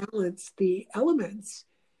imbalance the elements.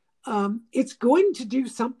 It's going to do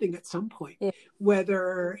something at some point,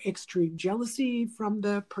 whether extreme jealousy from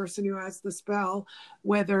the person who has the spell,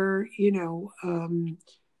 whether, you know,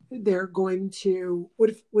 they're going to, what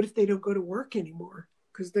if they don't go to work anymore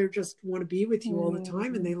because they just want to be with you all the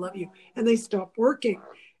time and they love you and they stop working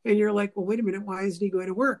and you're like, well, wait a minute, why isn't he going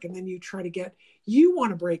to work? And then you you want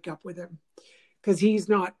to break up with him because he's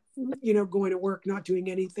not, you know, going to work, not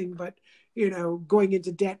doing anything but, you know, going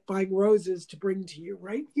into debt, buying roses to bring to you,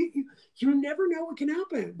 right? You never know what can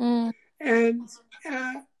happen. And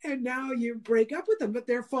now you break up with them, but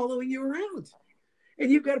they're following you around. And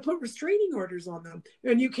you've got to put restraining orders on them.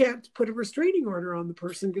 And you can't put a restraining order on the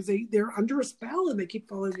person because they're under a spell and they keep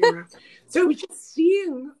following you around. So just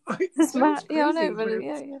seeing... sounds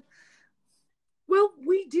crazy, well,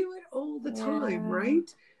 we do it all the time,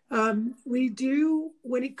 right? We do,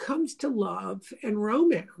 when it comes to love and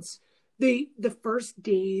romance, the first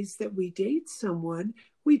days that we date someone,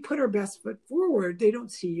 we put our best foot forward. They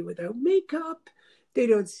don't see you without makeup. They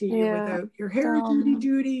don't see you without your hair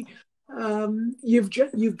duty.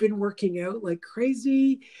 You've been working out like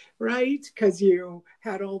crazy, right? Because you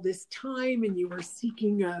had all this time and you were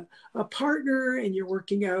seeking a partner and you're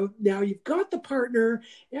working out. Now you've got the partner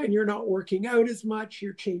and you're not working out as much.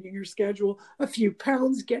 You're changing your schedule. A few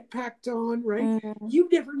pounds get packed on, right? You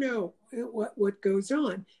never know what goes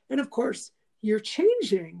on. And of course, you're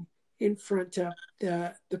changing in front of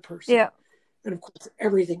the person. Yeah. And of course,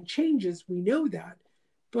 everything changes. We know that.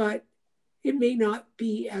 But it may not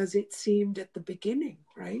be as it seemed at the beginning,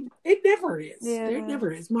 right? It never is. Yeah. It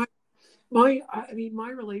never is. My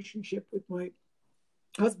relationship with my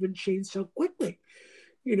husband changed so quickly.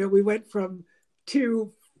 You know, we went from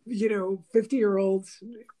two, 50-year-olds,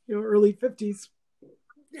 early 50s,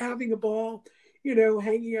 having a ball,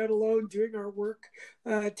 hanging out alone, doing our work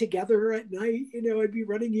together at night. I'd be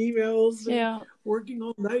running emails and working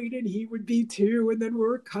all night, and he would be too. And then we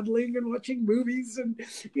were cuddling and watching movies and,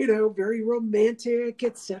 very romantic,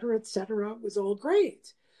 et cetera, et cetera. It was all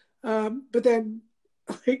great. But then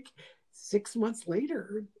like 6 months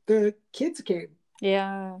later, the kids came.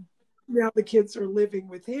 Yeah. Now the kids are living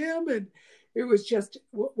with him, and it was just,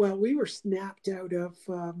 well, we were snapped out of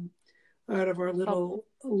our little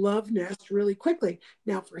love nest really quickly.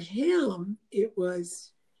 Now for him, it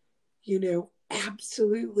was,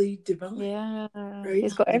 absolutely divine. Yeah, right?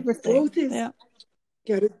 He's got everything. Both his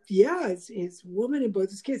woman and both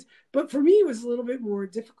his kids. But for me, it was a little bit more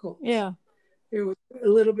difficult. Yeah, it was a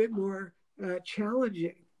little bit more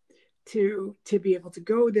challenging to be able to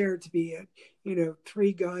go there, to be at, you know,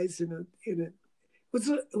 three guys in a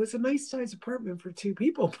it was a nice size apartment for two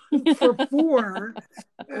people. For four,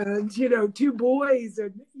 and you know, two boys,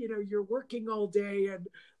 and you know, you're working all day, and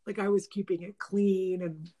like I was keeping it clean,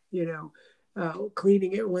 and you know,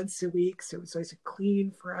 cleaning it once a week, so it was nice and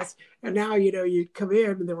clean for us. And now, you know, you'd come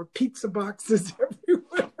in and there were pizza boxes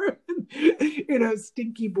everywhere, and, you know,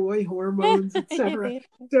 stinky boy hormones, etc.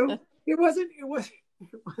 So it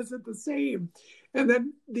wasn't the same. And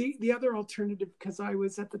then the other alternative, because I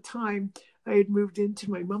was at the time, I had moved into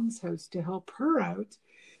my mom's house to help her out.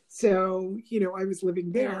 So, you know, I was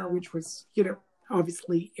living there, which was, you know,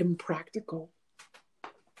 obviously impractical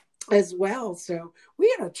as well. So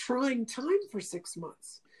we had a trying time for 6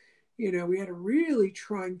 months. You know, we had a really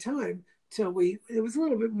trying time it was a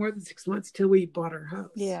little bit more than 6 months till we bought our house.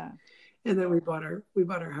 Yeah. And then we bought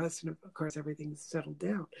our house, and of course everything settled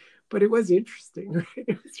down. But it was interesting, right?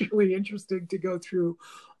 It was really interesting to go through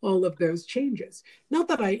all of those changes. Not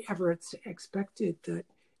that I ever expected that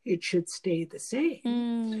it should stay the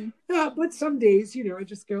same. But some days, you know, I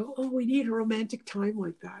just go, oh, we need a romantic time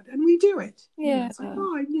like that. And we do it. Yeah. You know, it's like,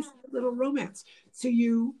 oh, I miss a little romance. So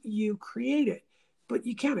you create it, but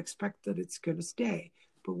you can't expect that it's going to stay.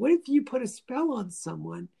 But what if you put a spell on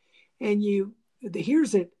someone and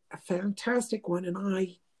here's a fantastic one, and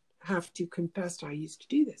I have to confess I used to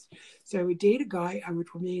do this. So I would date a guy, I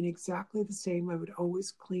would remain exactly the same. I would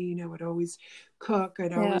always clean, I would always cook,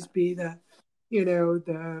 I'd always be the, you know,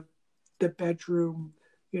 the bedroom,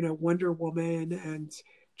 you know, Wonder Woman, and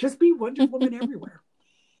just be Wonder Woman everywhere.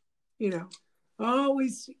 You know,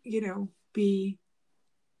 always, you know, be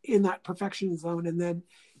in that perfection zone. And then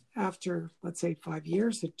after, let's say 5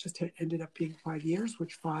 years, it just ended up being 5 years,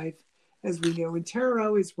 which 5, as we know in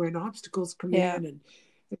tarot, is when obstacles come in,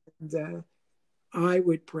 and I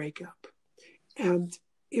would break up. And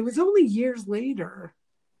it was only years later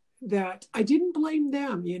that I didn't blame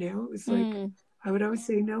them, you know. It was like, I would always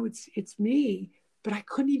say, no, it's me, but I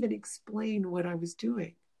couldn't even explain what I was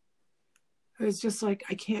doing. I was just like,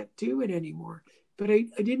 I can't do it anymore. But I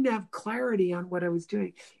didn't have clarity on what I was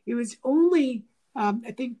doing. It was only,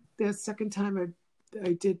 I think the second time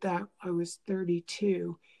I did that, I was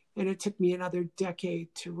 32. And it took me another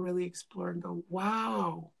decade to really explore and go,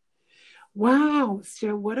 wow.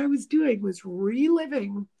 So what I was doing was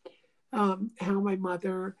reliving how my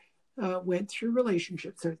mother went through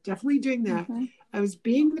relationships. So definitely doing that. I was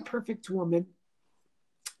being the perfect woman.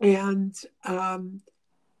 And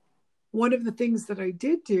one of the things that I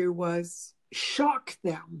did do was shock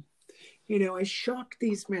them. You know, I shocked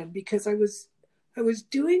these men because I was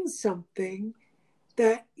doing something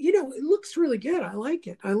that, you know, it looks really good. I like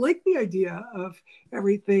it. I like the idea of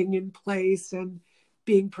everything in place and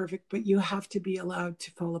being perfect, but you have to be allowed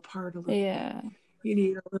to fall apart a little bit. You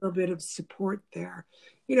need a little bit of support there.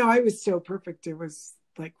 You know, I was so perfect. It was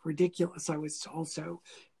like ridiculous. I was also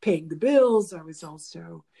paying the bills. I was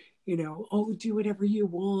also, you know, oh, do whatever you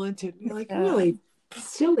want. And like really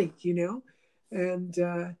silly, you know? And,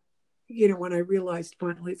 you know, when I realized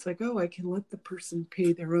finally, it's like, oh, I can let the person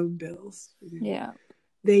pay their own bills. You know?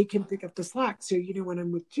 They can pick up the slack. So, you know, when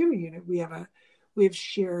I'm with Jimmy, you know, we have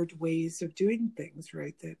shared ways of doing things,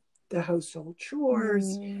 right? That the household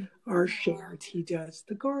chores are shared. He does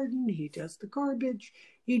the garden, he does the garbage,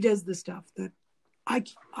 he does the stuff that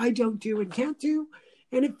I don't do and can't do,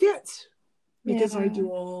 and it fits because I do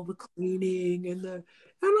all the cleaning and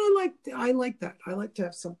I like that. I like to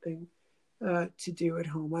have something to do at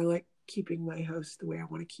home. I like keeping my house the way I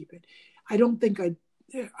want to keep it. I don't think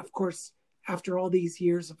of course, after all these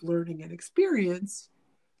years of learning and experience,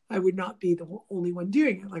 I would not be the only one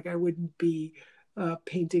doing it. Like I wouldn't be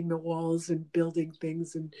painting the walls and building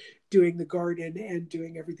things and doing the garden and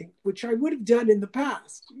doing everything, which I would have done in the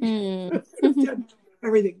past. Done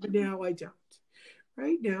everything, but now I don't.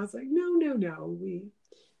 Right now, it's like, no.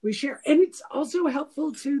 We share. And it's also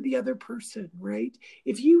helpful to the other person, right?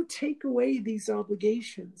 If you take away these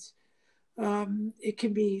obligations, it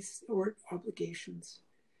can be, or obligations.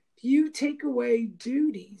 If you take away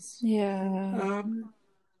duties,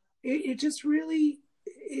 it just really,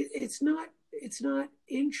 it's not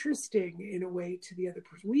interesting in a way to the other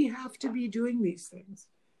person. We have to be doing these things.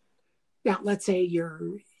 Now, let's say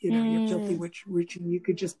you're filthy rich and you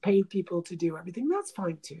could just pay people to do everything. That's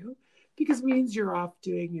fine too, because it means you're off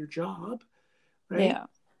doing your job, right?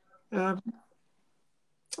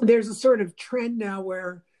 There's a sort of trend now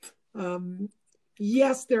where,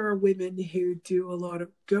 yes, there are women who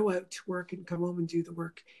go out to work and come home and do the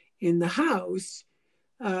work in the house,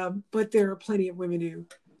 but there are plenty of women who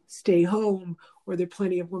stay home or there are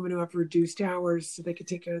plenty of women who have reduced hours so they could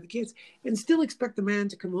take care of the kids and still expect the man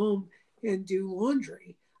to come home and do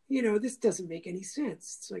laundry. This doesn't make any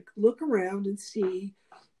sense. It's like, look around and see,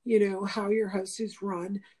 how your house is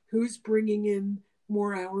run, who's bringing in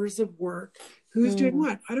more hours of work, who's doing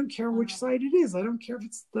what. I don't care which side it is. I don't care if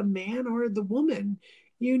it's the man or the woman.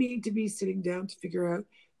 You need to be sitting down to figure out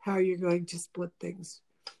how you're going to split things.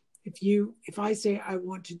 If I say I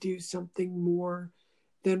want to do something more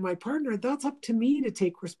than my partner, that's up to me to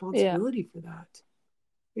take responsibility for that.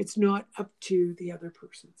 It's not up to the other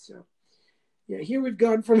person. So yeah, here we've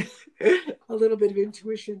gone from a little bit of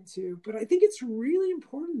intuition but I think it's really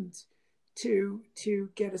important to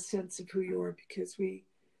get a sense of who you are, because we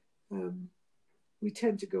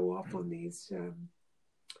tend to go off on these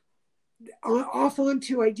off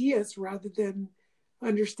onto ideas rather than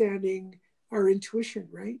understanding our intuition,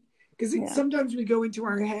 right? Because sometimes we go into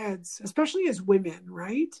our heads, especially as women,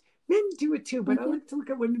 right? Men do it too, but I like to look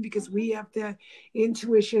at women because we have the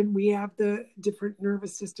intuition, we have the different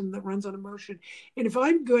nervous system that runs on emotion. And if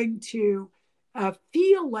I'm going to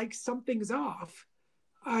feel like something's off,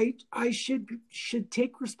 I should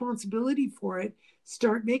take responsibility for it,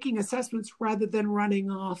 start making assessments rather than running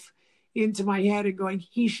off into my head and going,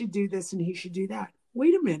 he should do this and he should do that.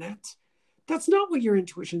 Wait a minute. That's not what your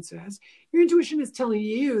intuition says. Your intuition is telling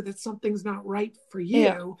you that something's not right for you.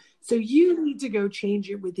 Yeah. So you need to go change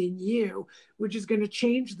it within you, which is going to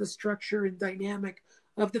change the structure and dynamic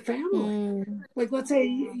of the family. Like, let's say,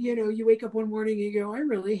 you wake up one morning and you go, I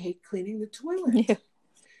really hate cleaning the toilet. Yeah.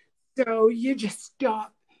 So you just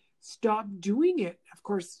stop doing it. Of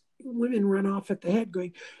course, women run off at the head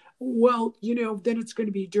going, well, then it's going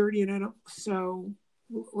to be dirty. And so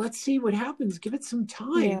let's see what happens. Give it some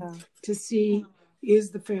time to see,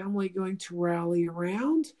 is the family going to rally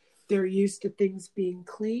around? They're used to things being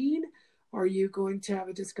clean. Are you going to have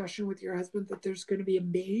a discussion with your husband that there's going to be a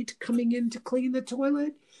maid coming in to clean the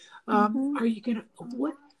toilet? Are you going to,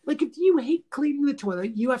 what? Like, if you hate cleaning the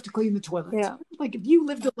toilet, you have to clean the toilet. Yeah. Like, if you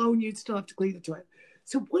lived alone, you'd still have to clean the toilet.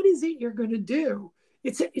 So what is it you're going to do?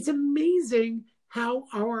 It's amazing how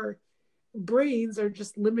our brains are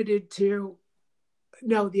just limited to,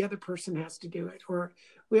 no, the other person has to do it, or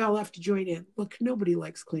we all have to join in. Look, nobody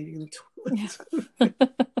likes cleaning the toilet. Yeah.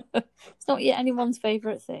 It's not yet anyone's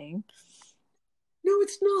favorite thing. No,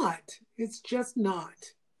 it's not. It's just not.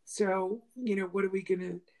 So, what are we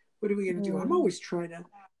gonna do? I'm always trying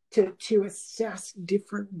to assess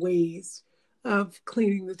different ways of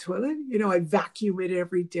cleaning the toilet. I vacuum it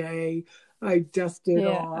every day. I dust it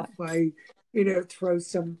off. I, throw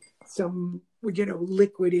some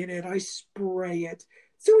liquid in it. I spray it.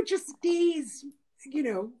 So it just stays,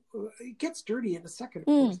 it gets dirty in a second, of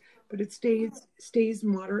course, but it stays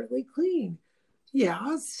moderately clean.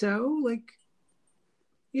 Yeah. So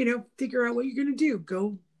figure out what you're going to do.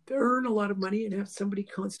 Go earn a lot of money and have somebody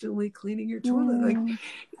constantly cleaning your toilet.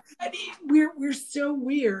 We're so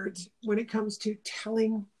weird when it comes to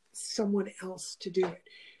telling someone else to do it.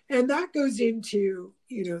 And that goes into,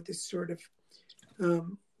 this sort of,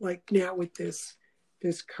 like now with this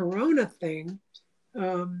Corona thing,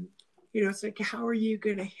 it's like, how are you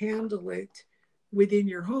going to handle it within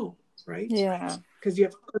your home, right? Yeah. Because you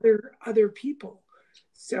have other people.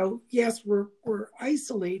 So yes, we're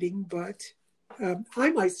isolating, but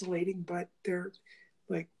I'm isolating, but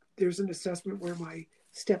there's an assessment where my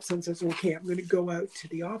stepson says, okay, I'm going to go out to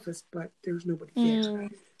the office, but there's nobody there,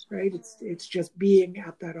 right? It's just being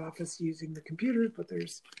at that office using the computers, but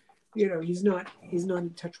there's, he's not in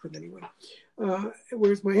touch with anyone.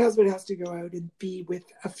 Whereas my husband has to go out and be with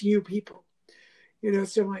a few people,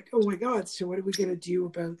 so I'm like, oh my God, so what are we going to do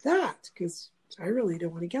about that? Because I really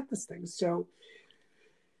don't want to get this thing. So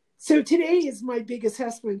today is my big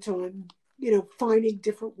assessment on, finding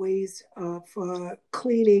different ways of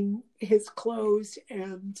cleaning his clothes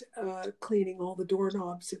and cleaning all the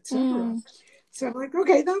doorknobs, etc. So I'm like,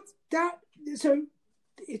 okay, that's that. So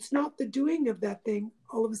it's not the doing of that thing.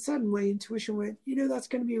 All of a sudden, my intuition went, that's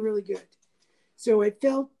going to be really good. So I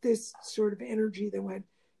felt this sort of energy that went,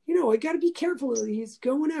 I got to be careful. He's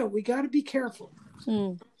going out. We got to be careful.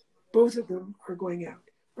 Both of them are going out.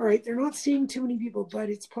 All right, they're not seeing too many people, but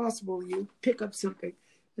it's possible you pick up something.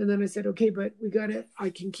 And then I said, okay, but I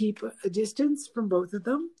can keep a distance from both of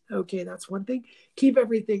them. Okay, that's one thing. Keep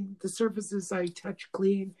everything, the surfaces I touch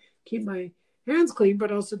clean, keep my hands clean,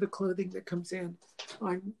 but also the clothing that comes in.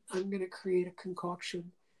 I'm going to create a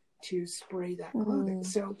concoction to spray that clothing.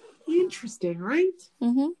 So interesting, right?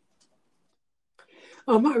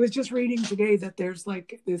 I was just reading today that there's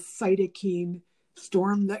like this cytokine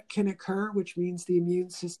storm that can occur, which means the immune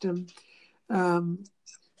system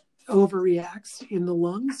overreacts in the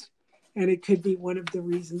lungs. and it could be one of the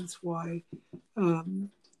reasons why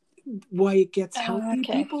it gets healthy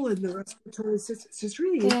Okay. people in the respiratory system. So it's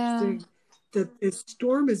really interesting that this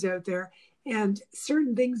storm is out there and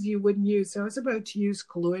certain things you wouldn't use. So I was about to use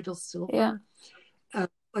colloidal silver.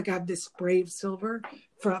 Like I have this spray of silver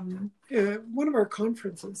from one of our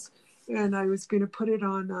conferences, and I was going to put it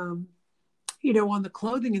on, on the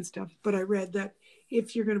clothing and stuff. But I read that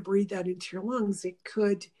if you're going to breathe that into your lungs, it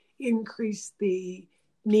could increase the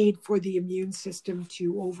need for the immune system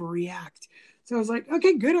to overreact. So I was like,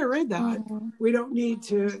 okay, good. I read that. We don't need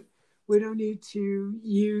to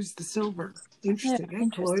use the silver.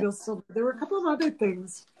 Interesting. Colloidal silver. There were a couple of other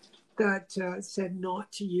things that said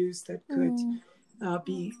not to use that could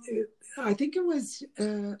be. I think it was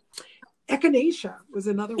echinacea was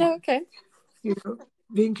another one. Okay.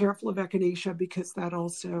 Being careful of echinacea because that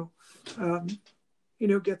also,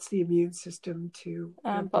 gets the immune system to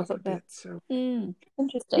amp up a bit. So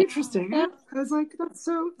interesting. Yeah. I was like, that's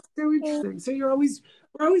so interesting. So we're always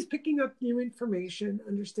picking up new information,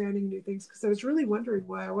 understanding new things. Because I was really wondering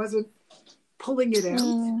why I wasn't pulling it out.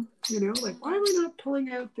 Like why are we not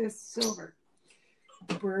pulling out this silver?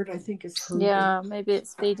 The bird, I think, is hungry. Yeah, maybe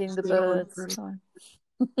it's feeding the birds.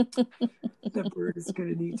 The bird is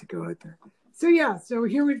going to need to go out there. So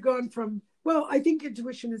here we've gone from, well, I think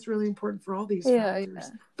intuition is really important for all these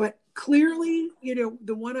factors. But clearly,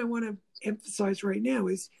 the one I want to emphasize right now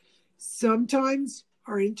is sometimes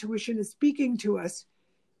our intuition is speaking to us.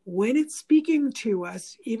 When it's speaking to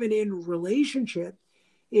us, even in relationship,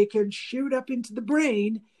 it can shoot up into the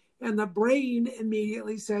brain, and the brain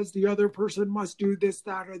immediately says the other person must do this,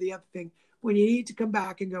 that, or the other thing. When you need to come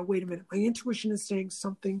back and go, wait a minute, my intuition is saying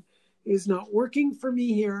something is not working for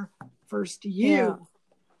me here. First, you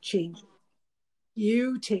change it.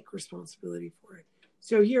 You take responsibility for it.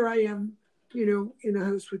 So here I am, in a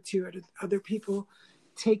house with two other people,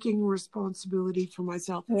 taking responsibility for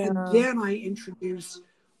myself. And then I introduce,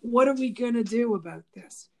 what are we going to do about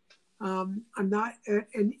this? I'm not,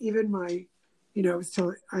 and even my,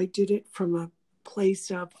 so I did it from a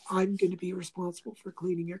place of, I'm going to be responsible for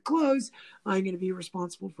cleaning your clothes. I'm going to be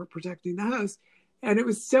responsible for protecting the house. And it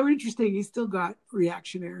was so interesting. He still got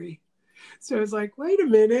reactionary. So I was like, wait a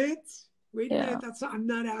minute. I'm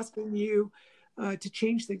not asking you to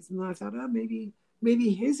change things. And then I thought,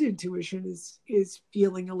 maybe his intuition is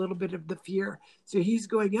feeling a little bit of the fear. So he's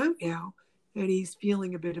going out now and he's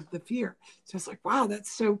feeling a bit of the fear. So it's like, wow,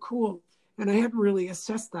 that's so cool. And I hadn't really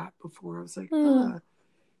assessed that before. I was like,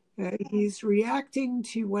 he's reacting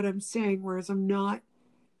to what I'm saying, whereas I'm not.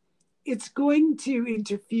 It's going to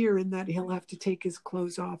interfere in that he'll have to take his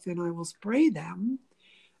clothes off and I will spray them.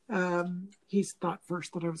 He's thought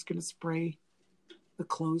first that I was going to spray the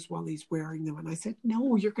clothes while he's wearing them. And I said,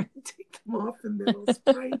 no, you're going to take them off and then I'll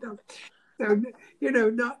spray them. So,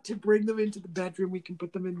 not to bring them into the bedroom. We can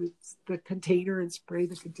put them in the container and spray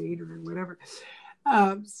the container or whatever.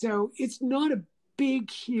 So it's not a big,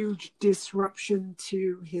 huge disruption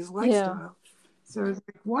to his lifestyle. So I was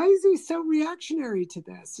like, why is he so reactionary to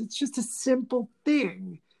this? It's just a simple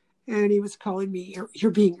thing. And he was calling me,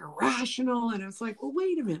 you're being irrational. And I was like, well,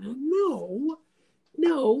 wait a minute.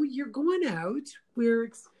 No, you're going out.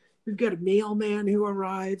 We've got a mailman who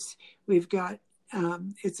arrives. We've got,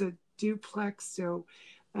 it's a duplex. So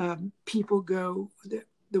people go,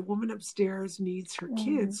 the woman upstairs needs her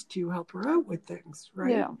kids to help her out with things,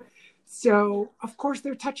 right? Yeah. So, of course,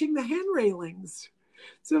 they're touching the hand railings.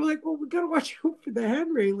 So I'm like, well, we got to watch out for the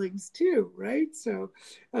hand railings too, right? So,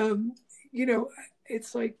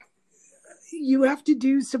 it's like you have to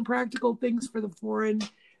do some practical things for the foreign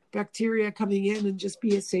bacteria coming in and just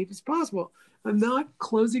be as safe as possible. I'm not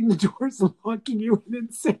closing the doors and locking you in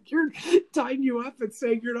and saying tying you up and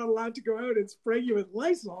saying you're not allowed to go out and spray you with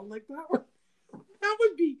Lysol like that. That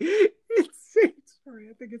would be insane. Sorry,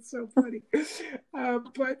 I think it's so funny.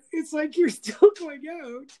 But it's like you're still going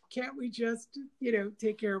out. Can't we just,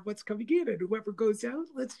 take care of what's coming in? And whoever goes out,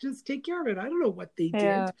 let's just take care of it. I don't know what they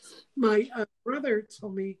did. My brother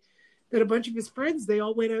told me that a bunch of his friends, they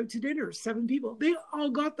all went out to dinner, 7 people. They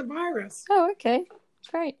all got the virus. Oh, okay.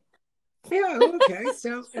 Great. Yeah, okay.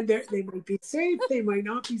 So and they might be safe. They might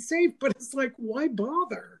not be safe. But it's like, why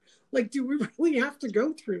bother? Like, do we really have to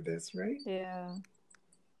go through this, right? Yeah.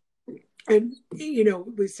 And,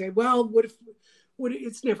 we say, well, what if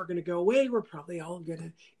it's never going to go away? We're probably all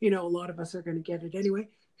going to, a lot of us are going to get it anyway.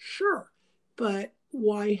 Sure. But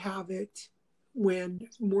why have it when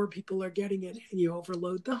more people are getting it and you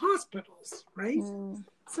overload the hospitals, right?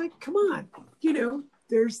 It's like, come on.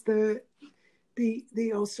 There's the what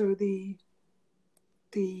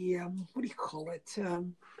do you call it?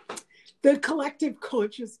 the collective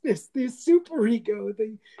consciousness, the superego,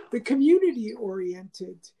 the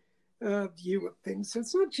community-oriented view of things. So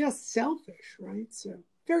it's not just selfish, right? So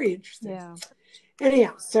very interesting. Yeah.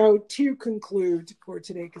 Anyhow, so to conclude for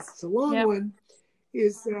today, because it's a long one,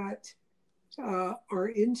 is that our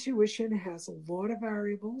intuition has a lot of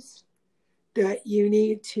variables that you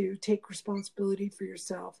need to take responsibility for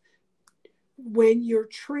yourself. When you're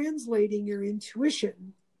translating your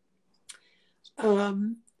intuition,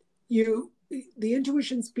 the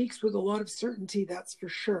intuition speaks with a lot of certainty, that's for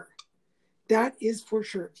sure. That is for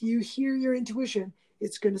sure. If you hear your intuition,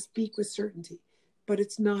 it's going to speak with certainty, but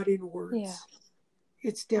it's not in words. Yeah.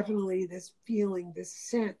 It's definitely this feeling, this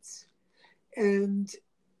sense. And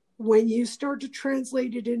when you start to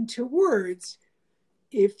translate it into words,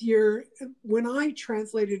 when I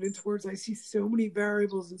translate it into words, I see so many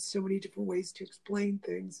variables and so many different ways to explain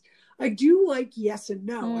things. I do like yes and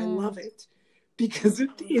no. I love it because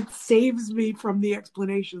it saves me from the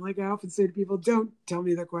explanation. Like I often say to people, don't tell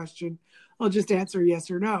me the question. I'll just answer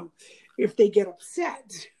yes or no. If they get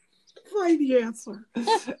upset by the answer,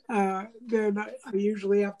 then I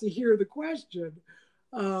usually have to hear the question.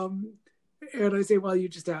 And I say, well, you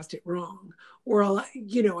just asked it wrong. Or I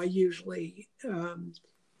usually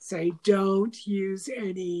say, don't use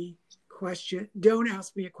any question. Don't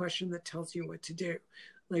ask me a question that tells you what to do.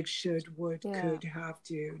 Like should, would, could, have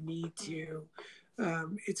to, need to.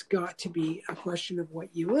 It's got to be a question of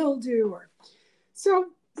what you will do. So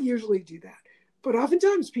usually do that. But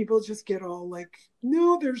oftentimes people just get all like,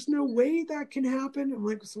 no, there's no way that can happen. I'm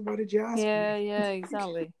like, so what did you ask me? Yeah,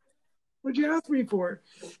 exactly. What'd you ask me for?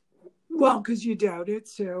 Well, because you doubt it.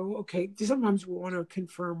 So, okay, sometimes we want to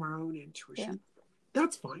confirm our own intuition. Yeah.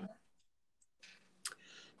 That's fine.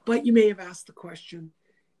 But you may have asked the question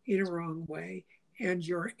in a wrong way, and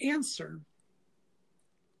your answer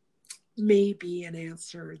may be an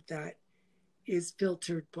answer that is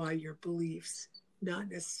filtered by your beliefs, not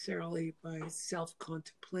necessarily by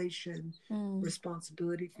self-contemplation,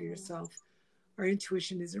 responsibility for yourself. Our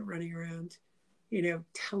intuition isn't running around,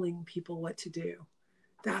 telling people what to do.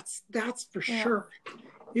 That's for sure.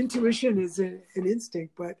 Intuition is an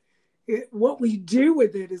instinct, but what we do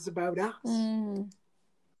with it is about us.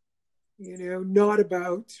 Not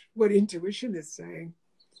about what intuition is saying.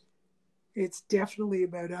 It's definitely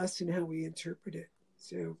about us and how we interpret it.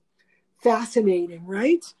 So fascinating,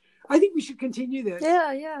 right? I think we should continue this.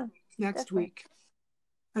 Yeah. Next definitely. week.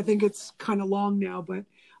 I think it's kind of long now, but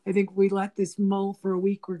I think we let this mull for a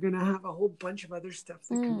week. We're going to have a whole bunch of other stuff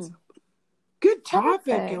that comes up. Good topic,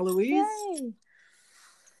 perfect. Eloise. Yay.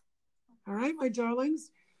 All right, my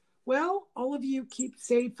darlings. Well, all of you keep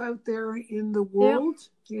safe out there in the world.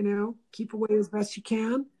 Keep away as best you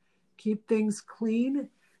can. Keep things clean.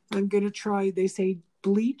 I'm going to try, they say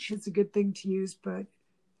bleach is a good thing to use, but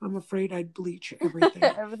I'm afraid I'd bleach everything.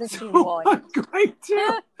 Everything's white. I'm going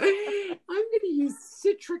to use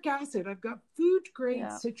citric acid. I've got food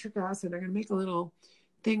grade citric acid. I'm going to make a little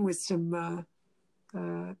thing with some,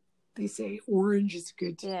 they say orange is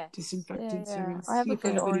good disinfectant. Yeah. So I have a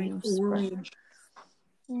good orange.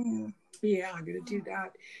 Yeah, I'm going to do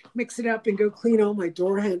that. Mix it up and go clean all my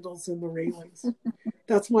door handles and the railings.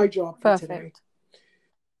 That's my job for today.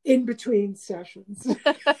 In between sessions.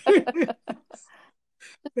 I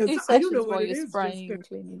don't know what it is.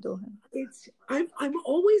 Cleaning door handles. I'm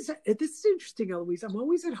always, this is interesting, Eloise. I'm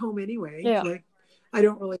always at home anyway. Yeah. Like I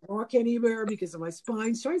don't really walk anywhere because of my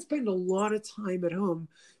spine. So I spend a lot of time at home.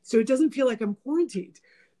 So it doesn't feel like I'm quarantined.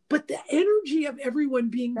 But the energy of everyone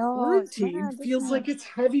being quarantined feels like it's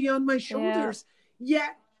heavy on my shoulders.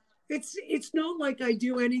 Yet it's not like I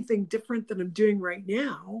do anything different than I'm doing right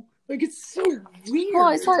now. Like it's so weird. Well,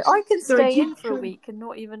 it's like I can stay in for a week and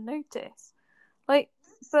not even notice. But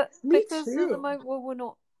because at the moment we're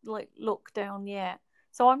not like locked down yet,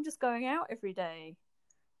 so I'm just going out every day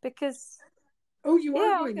because. Oh, you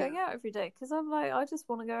are I'm going out every day because I'm like I just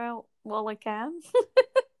want to go out while I can.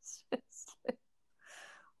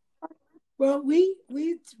 Well, we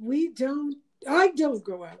don't. I don't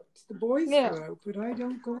go out. The boys go out, but I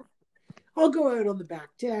don't go. I'll go out on the back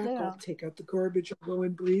deck. I'll take out the garbage. I'll go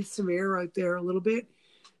and breathe some air out there a little bit.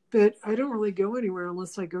 But I don't really go anywhere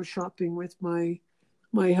unless I go shopping with my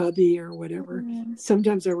hubby or whatever.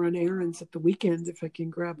 Sometimes I run errands at the weekends if I can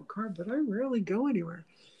grab a car, but I rarely go anywhere.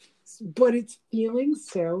 But it's feeling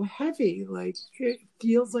so heavy. Like it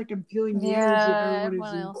feels like I'm feeling the energy of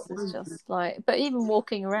everyone else is just like. But even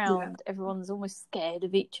walking around, everyone's almost scared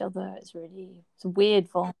of each other. It's a weird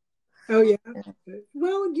vibe. Oh yeah.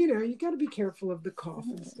 Well, you got to be careful of the cough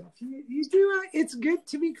and stuff. You do. It's good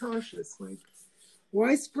to be cautious. Like,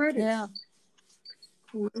 why spread it? Yeah.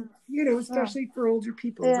 You know, especially for older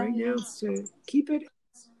people. Yeah, Right now, yeah. it's to keep it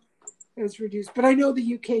as reduced. But I know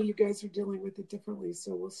the UK, you guys are dealing with it differently,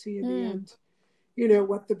 so we'll see in the end. You know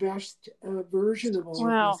what the best version of all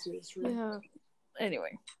of this is, right? Yeah.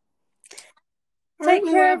 Anyway, all right, take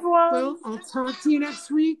care, Leila. everyone. Well, I'll talk to you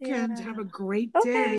next week, and Yeah. have a great Okay. day.